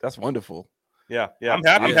 That's wonderful. Yeah. I'm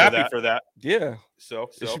happy for that. Yeah. So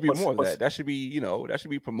it should be more of that. That should be, that should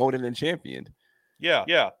be promoted and championed.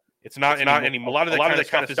 Yeah. It's not anymore. A lot of that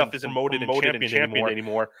kind of stuff isn't promoted and championed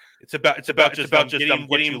anymore. It's about just getting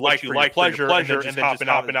what you like for your pleasure and then just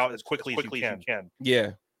hopping out as quickly as you can.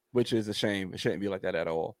 Yeah, which is a shame. It shouldn't be like that at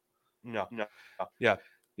all. No. Yeah.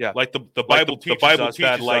 Like the Bible teaches us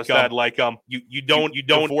that you don't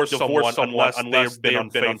divorce someone unless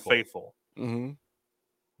they've been unfaithful. Mm-hmm.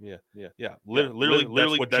 Yeah. Literally,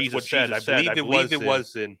 that's what Jesus said. I believe it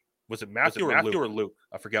was in Matthew or Luke?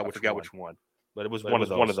 I forgot which one. But it was one of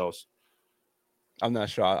those. I'm not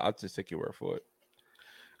sure. I'll just take your word for it.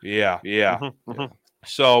 Yeah. Mm-hmm.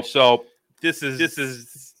 So this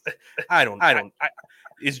is I don't.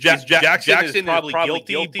 Is Jackson is probably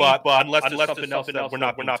guilty, but unless there's something else that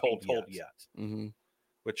we're not told yet. Mm-hmm.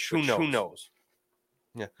 Which who knows?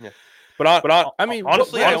 Yeah. I mean,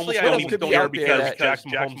 honestly, what I else only could don't be care out there because that-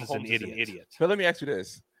 Jackson Mahomes is an idiot. But let me ask you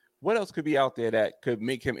this: what else could be out there that could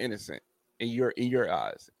make him innocent in your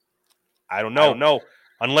eyes? I don't know.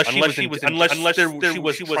 Unless she was trying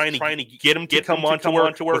to get him to come on to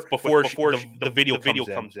her before the video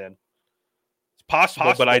comes in. It's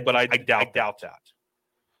possible, but I doubt that.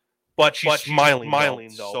 But she's smiling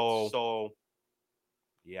though. So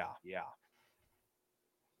yeah.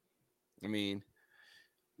 I mean,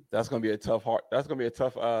 that's gonna be a tough That's gonna be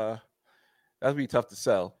tough to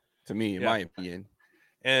sell to me, in my opinion.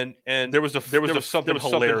 And there was something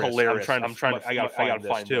hilarious. I'm trying to I gotta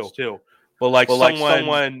find this too. But like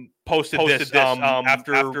someone posted this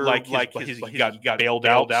after he got bailed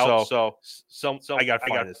out. So I gotta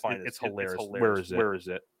find this. It's hilarious. Where is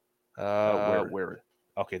it? Where?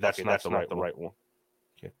 Okay, that's not the right one.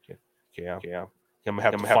 Okay. I'm gonna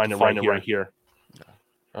have to find it right here.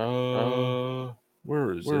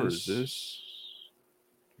 Where is this?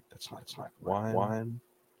 That's not one.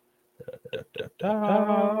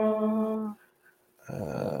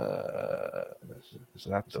 Is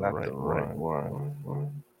that the right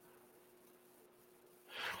one?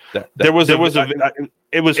 There was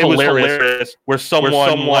hilarious where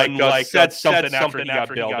someone like said something after he got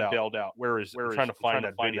bailed out. Where is it? We're trying to find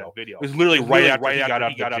that video. It was literally right after he got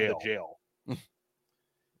out of jail.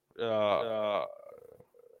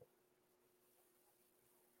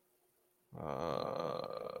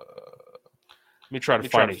 Let me try to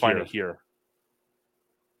find it here.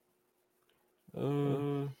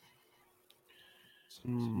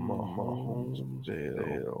 Mahomes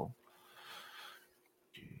bail.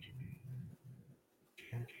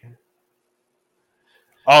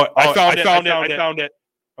 Oh, I found it.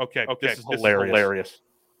 Okay. This is hilarious.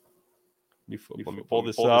 Let me pull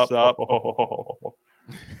this up. Oh.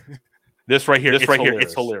 This right here.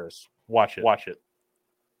 It's hilarious. Watch it.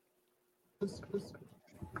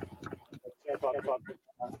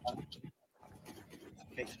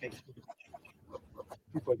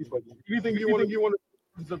 Anything you want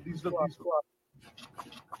to these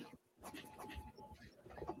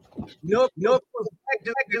Nope. I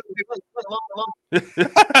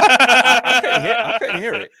couldn't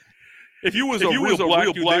hear it. If you was a real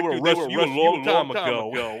black dude, they would arrest you a long time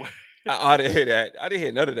ago. I didn't hear that. I didn't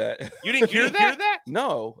hear none of that. You didn't hear that?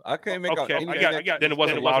 No, I can't make out anything. I got. Then it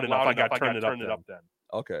wasn't loud enough. I got turned it up then.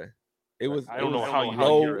 Okay, it was. I don't know how you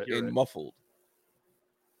low hear it. and muffled.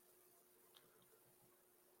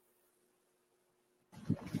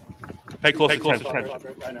 Pay close attention.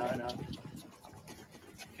 I know.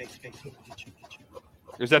 It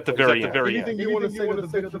was at the very end. Anything you want to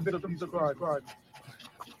say to the victims of crime?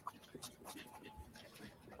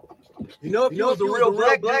 If you was a real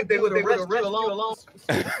black, they would arrest you alone.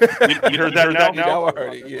 You heard that now? I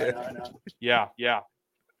heard it. Yeah.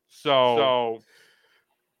 So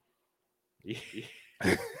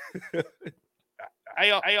I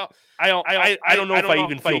don't know if I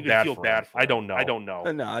even feel bad. I don't know.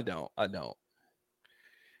 No, I don't.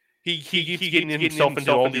 He keeps getting himself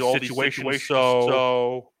into all these situations.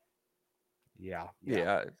 So yeah.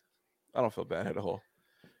 I don't feel bad at all.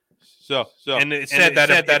 So and it said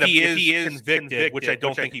that if he is convicted, which I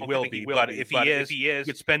don't think he will be, but if he is, he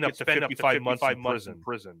could spend up to 55 months in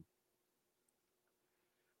prison.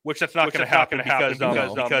 Which that's not going to happen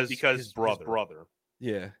because his brother.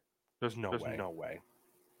 Yeah. There's no way.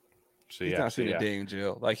 So he's not sitting a day in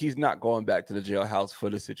jail. Like, he's not going back to the jailhouse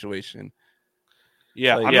for the situation.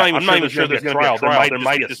 Yeah, like, I'm not even sure there's going to be a trial. There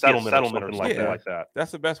might just be a settlement or something like that.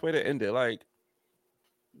 That's the best way to end it. Like,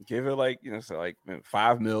 give it like, so like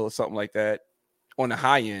 $5 million or something like that on the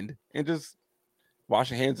high end, and just wash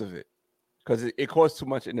your hands of it, because it costs too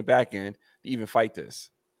much in the back end to even fight this.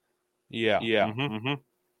 Yeah. Mm-hmm.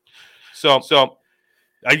 So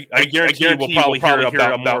I guarantee we'll probably hear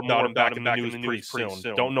about him back in the news pretty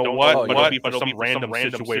soon. Don't know what, but it'll be for some random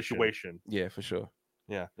situation. Yeah, for sure.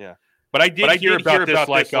 Yeah. But I did hear about this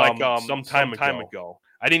like some time ago.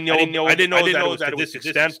 I didn't know that it was to this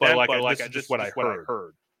extent, but like this is just what I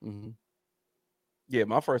heard. Mm-hmm. Yeah,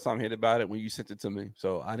 my first time hearing about it when you sent it to me,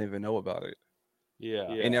 so I didn't even know about it.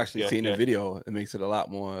 Yeah. And actually seeing the video, it makes it a lot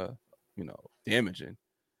more, damaging.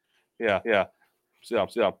 Yeah. So,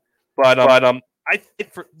 but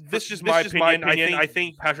this is my opinion. I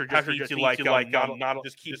think Patrick just needs to not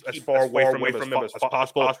just keep as far away from him as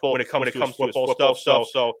possible when it comes to football stuff.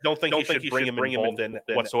 So don't think he should bring him involved in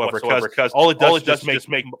whatsoever, because all it does is just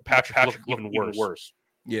make Patrick look even worse.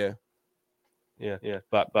 Yeah.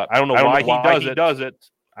 But I don't know why he does it.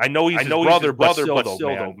 I know he's his brother, but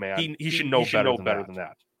still, man, he should know better than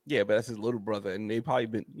that. Yeah, but that's his little brother, and they probably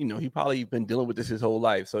been, he probably been dealing with this his whole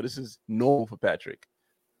life. So this is normal for Patrick.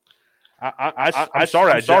 I'm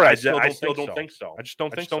sorry. I still don't think so. I just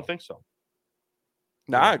don't think so.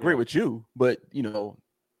 Now I agree with you, but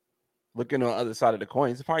looking on the other side of the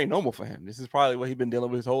coin, it's probably normal for him. This is probably what he's been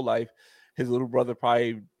dealing with his whole life. His little brother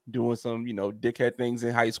probably doing some, dickhead things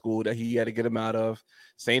in high school that he had to get him out of.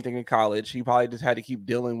 Same thing in college. He probably just had to keep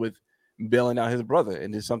dealing with bailing out his brother,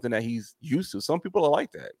 and it's something that he's used to. Some people are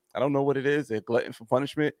like that. I don't know what it is. They're glutton for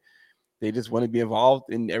punishment. They just want to be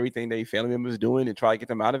involved in everything their family members doing and try to get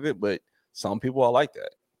them out of it. But some people are like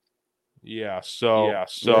that. Yeah. So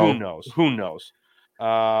who knows?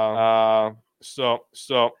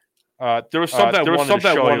 There was something I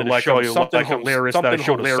wanted to show you, something hilarious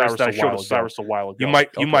that I showed Cyrus a while ago. You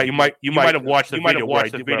might have watched the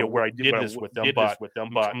video where I did this with them, but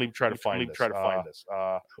let me try to find this.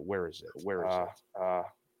 Where is it?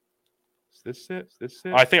 Is this it?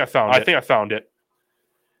 I think I found it.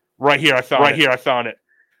 Right here, I found it.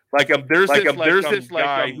 There's this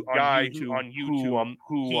guy on YouTube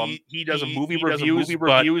who he does movie reviews,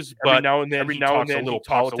 but every now and then he talks a little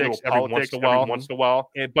politics every once in a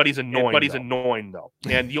while. But he's annoying though.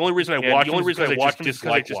 And the only reason I watch him is because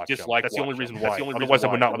I just dislike him. That's the only reason why. Otherwise,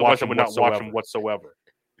 I would not watch him whatsoever.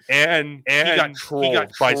 And he got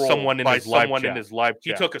trolled by someone in his live chat.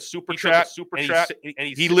 He took a super chat,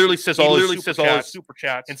 and he literally says all his super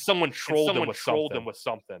chats, and someone trolled him with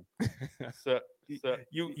something. So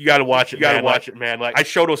you got to watch it, man. Like I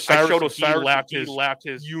showed Osiris, he laughed his off.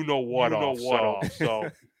 So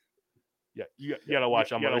yeah, you got to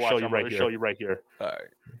watch it. I'm going to show you right here. All right.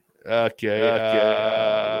 Okay.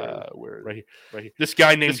 Right here. This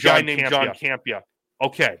guy named John Campia.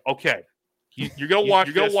 Okay. You're gonna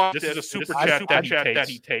watch this. This is a super chat that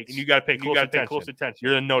he takes, and you got to pay close attention.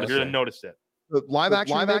 You're gonna notice it. The live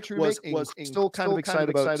action remake was still kind of excited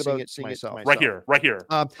about seeing it myself. Right here.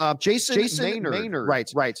 Jason Maynard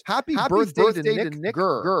writes, Happy birthday to Nick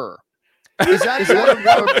Gurr. Is that one of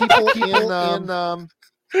our people in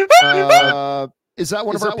is that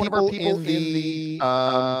one of our people in the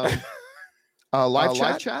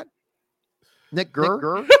live chat? Nick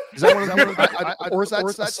Gurr? Is that one of or is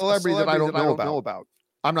that celebrity that I don't know about?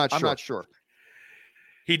 I'm not sure.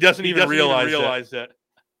 He doesn't even realize that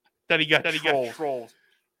he got trolled for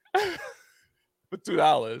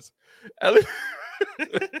 $2. I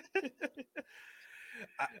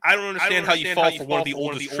don't understand how you fall for one of the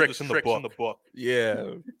oldest tricks in the book.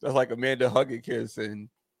 Yeah, that's like Amanda Huggins and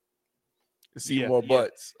see more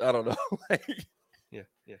butts. I don't know.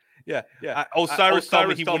 Yeah. Osiris told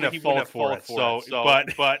me he wouldn't have fallen for it.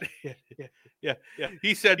 But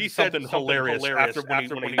he said something hilarious after when he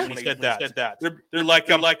said that. They're like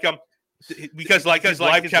because his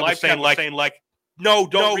live chat was saying no,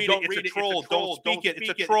 don't read it. It's a troll. Don't speak it.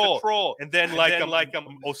 It's a troll. And then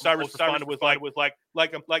Osiris responded with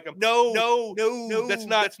no,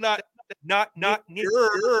 that's not Nick.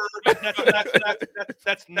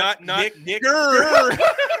 That's not Nick.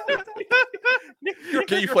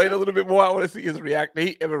 Can you play it a little bit more? I want to see his reaction. Did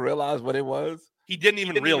he ever realize what it was? He didn't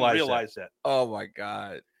even realize that. Oh my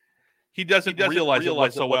god. He doesn't realize it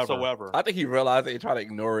whatsoever. I think he realized it and tried to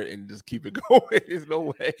ignore it and just keep it going. There's no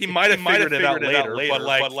way. He might have figured it out later,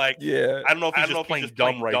 but yeah. I don't know if he's just playing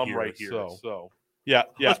dumb right here. So yeah.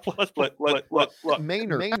 Let's play.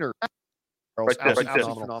 Maynard.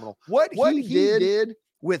 Phenomenal. What he did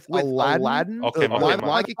with Aladdin,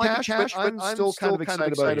 like a cash, I'm still kind of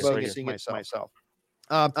excited about seeing it myself.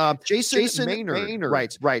 Jason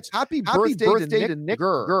Maynard writes, Happy birthday to Nick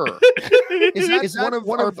Gurr. Is that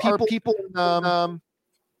one of our people?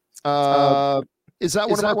 Is that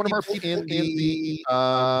one of our people in the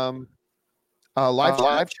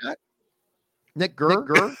live chat? Nick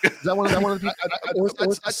Gurr? Is that one of the or is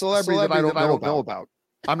that a celebrity that I don't know about?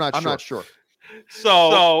 I'm not sure.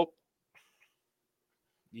 So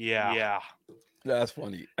yeah, that's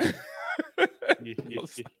funny. I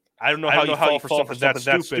don't know how you fall for something that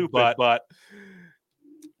stupid, but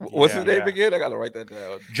what's his name again? I gotta write that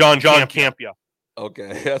down. John Campia.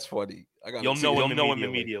 Okay, that's funny. You'll know him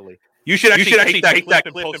immediately. You should actually take that clip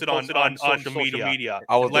and post it on social media.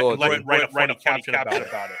 I will write a caption about it.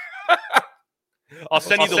 I'll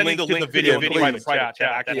send you the link to the video in private chat.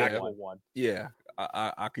 Yeah,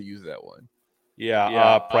 I could use that one.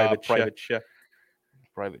 Yeah, private chat.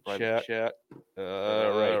 Right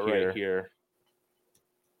here.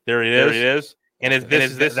 There it is. And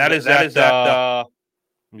that is let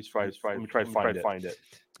me try to find it.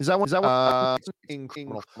 Is that one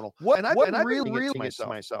incredible? What? And I really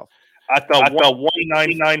myself. At the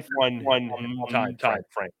 199 time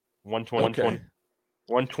frame.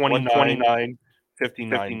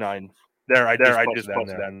 129.59. There, I just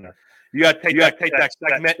posted that in there. You got to take that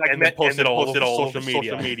segment and then post it all over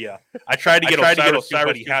social media. I tried to get Osiris,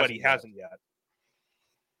 but he hasn't yet.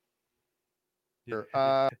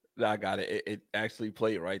 I got it. It actually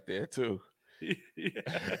played right there too.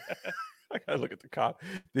 I gotta look at the comment.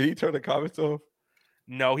 Did he turn the comments off?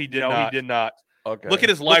 No, he did not. He did not. Okay. Look at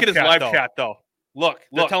his live chat though. Look,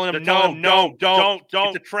 they're telling him no, don't.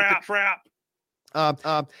 It's a trap.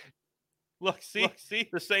 Look, see,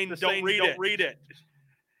 they're saying don't read it.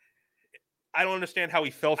 I don't understand how he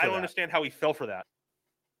fell for that.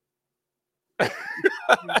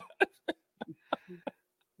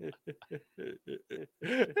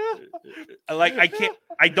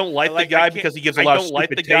 I don't like the guy because he gives a lot of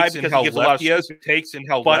stupid takes and how left he is.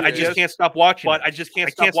 But I just can't stop watching it.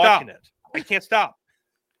 I can't stop.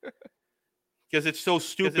 Because it's so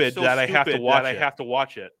stupid that I have to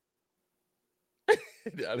watch it.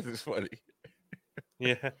 That is funny.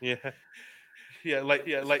 Yeah. Like,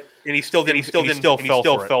 and he still fell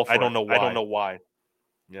for it. I don't know why.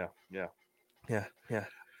 Yeah.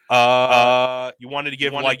 You wanted to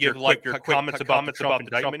give your comments about the Trump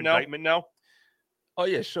indictment now? Oh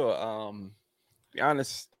yeah, sure. Be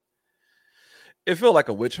honest, it felt like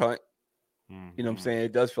a witch hunt. Mm-hmm. You know what I'm saying?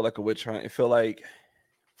 It does feel like a witch hunt. It feel like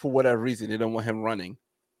for whatever reason they don't want him running.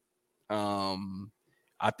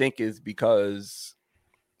 I think it's because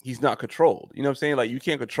he's not controlled. You know what I'm saying? Like you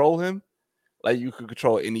can't control him. Like you could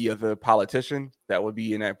control any other politician that would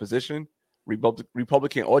be in that position,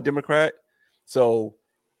 Republican or Democrat. So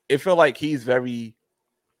it felt like he's very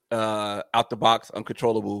out the box,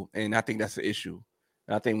 uncontrollable, and I think that's the issue.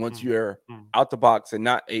 And I think once you're out the box and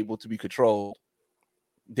not able to be controlled,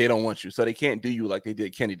 they don't want you. So they can't do you like they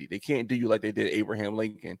did Kennedy. They can't do you like they did Abraham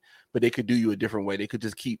Lincoln, but they could do you a different way. They could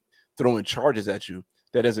just keep throwing charges at you.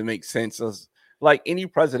 That doesn't make sense. Like any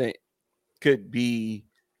president could be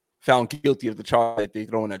found guilty of the charge that they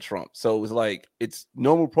throwing at Trump. So it was like it's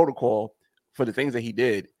normal protocol for the things that he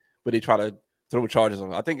did, but they try to throw charges on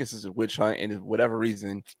him. I think this is a witch hunt, and for whatever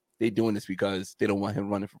reason, they're doing this because they don't want him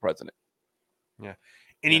running for president. Yeah.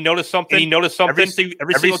 And he noticed something. Every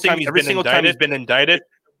single time he's been indicted,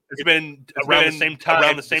 it's been around the same time,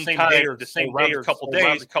 around the same day, or a couple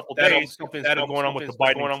days. Something's going on with the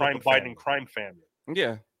Biden crime family.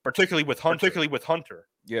 Yeah, particularly with Hunter.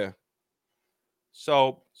 Yeah.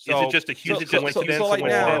 So is it just a huge coincidence? So like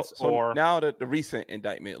now the recent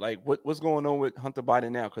indictment, like what's going on with Hunter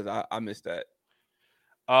Biden now? Because I missed that.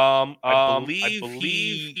 I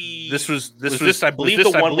believe this was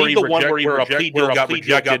the one where a plea deal got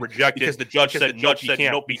rejected because the judge said no, you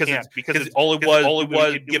can't because all it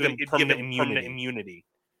was give him permanent immunity.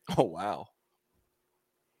 Oh wow.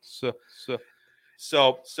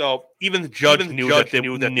 So even the judge knew that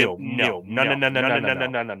no.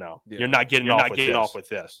 You're not getting off with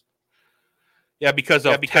this. Yeah, because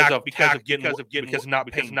not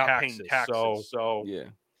paying taxes. So yeah.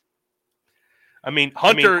 I mean,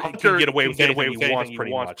 Hunter can get away with anything he wants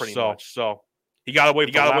pretty much. So he got away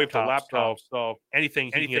with the laptop. So anything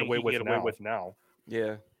he can get away with now.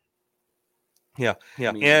 Yeah. I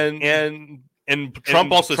mean, and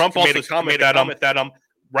Trump also made a comment that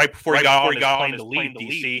right before he got on his plane to leave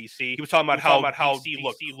DC, he was talking about how DC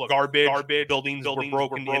looked garbage, buildings were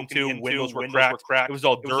broken into, windows were cracked, it was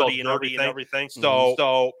all dirty and everything.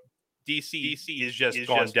 So DC is just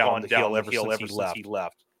gone down the hill ever since he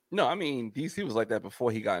left. No, I mean DC was like that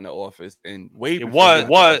before he got into office, and way it was,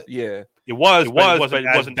 but it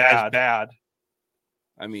wasn't as bad.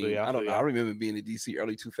 I mean, I don't know. I remember being in DC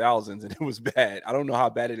early 2000s, and it was bad. I don't know how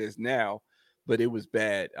bad it is now, but it was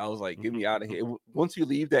bad. I was like, get me out of here. Once you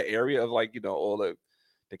leave that area of like all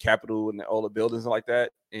the Capitol and all the buildings like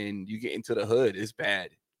that, and you get into the hood, it's bad.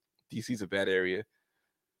 DC's a bad area.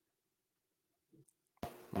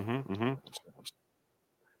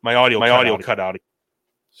 My audio cut out.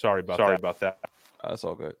 Sorry about that. That's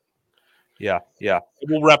all good. Yeah.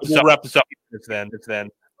 We'll wrap this up then.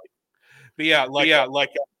 But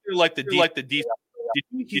like the DC.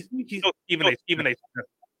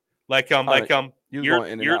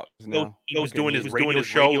 He was doing his radio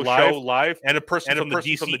show live, and a person from the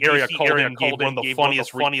DC area called in, gave one of the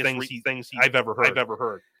funniest things I've ever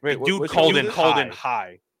heard. Wait, the dude called in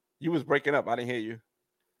high. You was breaking up. I didn't hear you.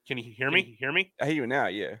 Can you hear me? I hear you now.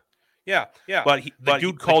 Yeah. Yeah. But the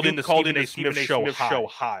dude called in the Stephen A. Smith show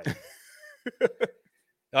high.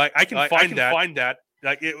 I can find that.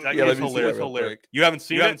 It's hilarious. You haven't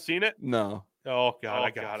seen it? No. Oh God, I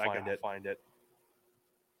gotta find it.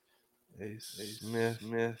 A.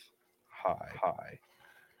 Smith high.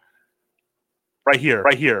 Right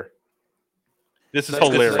here. This is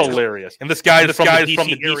hilarious. And this guy is from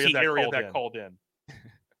the DC area that called in.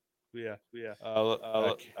 Yeah.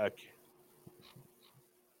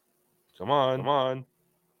 Come on.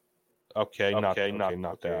 Okay, not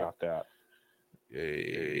that.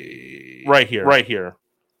 Right here.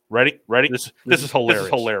 Ready? This is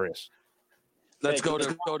hilarious. Let's go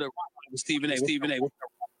to Stephen A.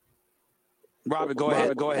 Robert, go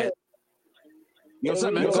ahead. What's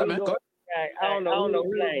up, man? Go ahead. I don't know who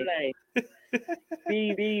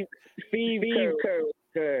Steve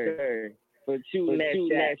Kerr for shooting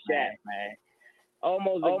that shot, man.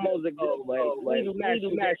 Almost a goal, but we do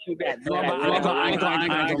not shoot that. I ain't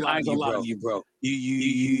gonna lie to you, bro.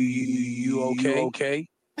 You okay?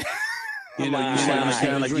 You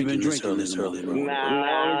sound like you've been drinking this early, bro.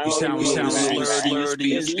 Nah, you sound slurred in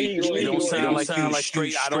your speech. You don't sound like you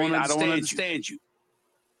straight. I don't understand you.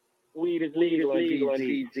 Weed is legal on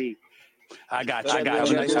TZ. I got you. Have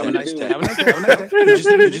a nice day. You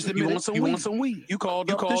just admit you want some weed. You called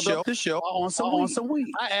up the show on some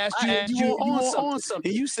weed. I asked you on something.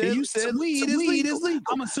 And you said weed is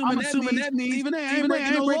legal. I'm assuming that means even I ain't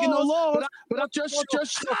breaking no laws. But I'm just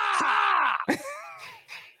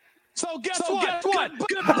So guess what?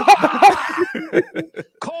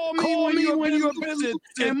 Call me when you're busy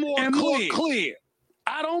and more clear.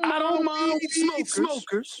 I don't mind weed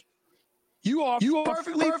smokers. You are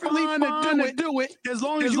perfectly fine to do it as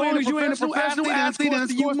long as you ain't a professional athlete and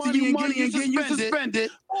it's costing you money and getting you suspended.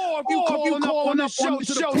 Or if you calling up on the show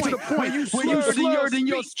to the point where you slurred in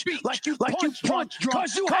your speech like you punch drunk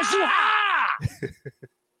because you high.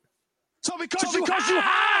 So because you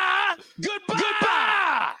high,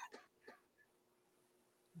 goodbye.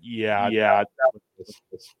 Yeah.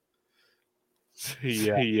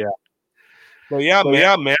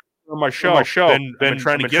 Well, man. On my show. Been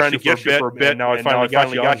trying to get you for a bit. Now I finally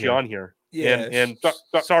got you on here. Yeah. And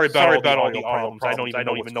sorry about all the problems. I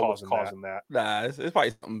don't even know what's causing that. Nah, it's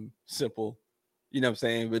probably something simple. You know what I'm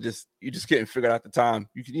saying? But you just getting figured out the time.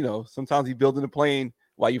 You can, sometimes you building a plane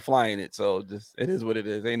while you flying it. So it is what it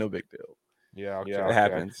is. Ain't no big deal. Yeah. It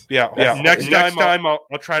happens. Yeah. Next time I'll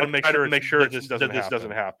try to make sure this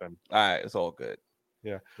doesn't happen. All right, it's all good.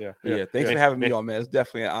 Yeah. Thanks for having me on, man. It's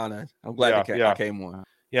definitely an honor. I'm glad I came on.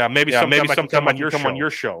 Yeah, maybe sometime I can come on your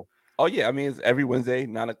show. Oh yeah, I mean it's every Wednesday,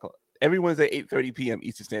 9 o'clock. Every Wednesday, 8:30 p.m.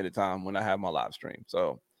 Eastern Standard Time when I have my live stream.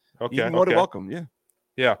 So you're more than welcome. Yeah.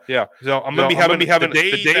 So I'm gonna be having the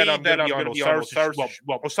day that I'm gonna be on Osiris.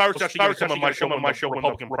 Osiris actually gonna come on my show when the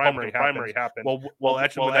Republican primary happens. Well,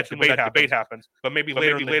 actually, when that debate happens. But maybe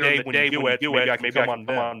later in the day when you do it, maybe I can come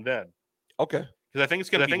on then. Okay. Because I think it's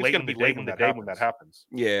gonna be late in the day when that happens.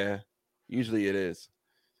 Yeah, usually it is.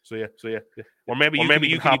 So yeah. Or maybe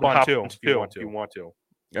you can hop on too if you want to.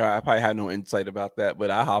 I probably had no insight about that, but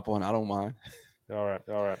I hop on. I don't mind. All right.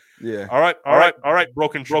 Yeah. All right.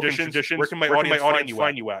 Broken Traditions. Where can my audience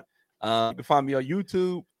find you at? You can find me on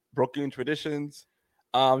YouTube, Broken Traditions.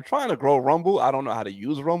 I'm trying to grow Rumble. I don't know how to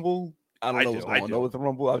use Rumble. I don't know what's going on with the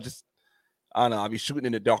Rumble. I don't know. I'll be shooting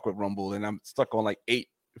in the dark with Rumble, and I'm stuck on like 8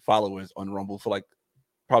 followers on Rumble for like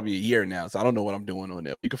probably a year now. So I don't know what I'm doing on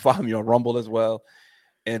there. You can find me on Rumble as well.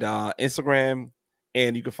 And Instagram,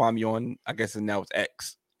 and you can find me on, I guess now it's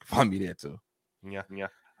X. You can find me there too. Yeah.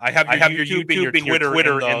 I have your YouTube and your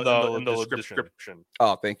Twitter in the description.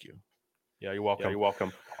 Oh, thank you. Yeah, you're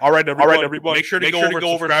welcome. All right, everybody. Make sure to go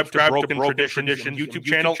over subscribe to Broken Traditions YouTube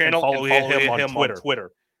channel and follow him on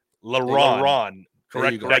Twitter. LaRon.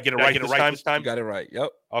 Correct? Did I get it right this time? You got it right. Yep.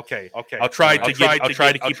 Okay. I'll try to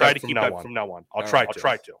keep that from now on. I'll try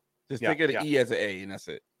to. Just think of the E as an A, and that's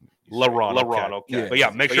it. LaRon. Okay. Yeah. But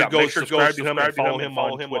yeah, make sure to go subscribe to him and follow him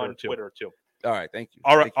on Twitter too. All right. Thank you.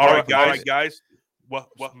 All right, guys. Well,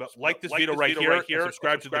 like this video right here.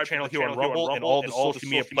 Subscribe to the channel here on Rumble and all the social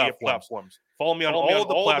media platforms. Follow me on all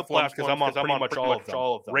the platforms because I'm on pretty much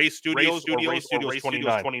all of them. Ray Studios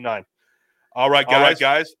 29. All right,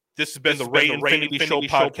 guys. This has been the Ray Infinity Show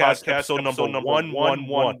podcast, episode number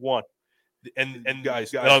 111. And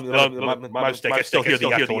guys, my mistake. I still hear the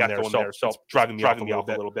echo in there, so it's driving me off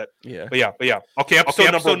a little bit. Yeah. But yeah. Okay,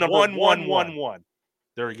 episode number 111.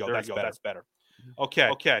 There we go. That's better.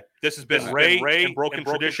 Okay. This has been Ray and Broken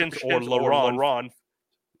Traditions, or LaRon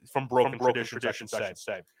from Broken Traditions, I should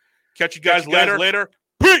say. Catch you guys later.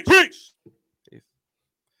 Peace.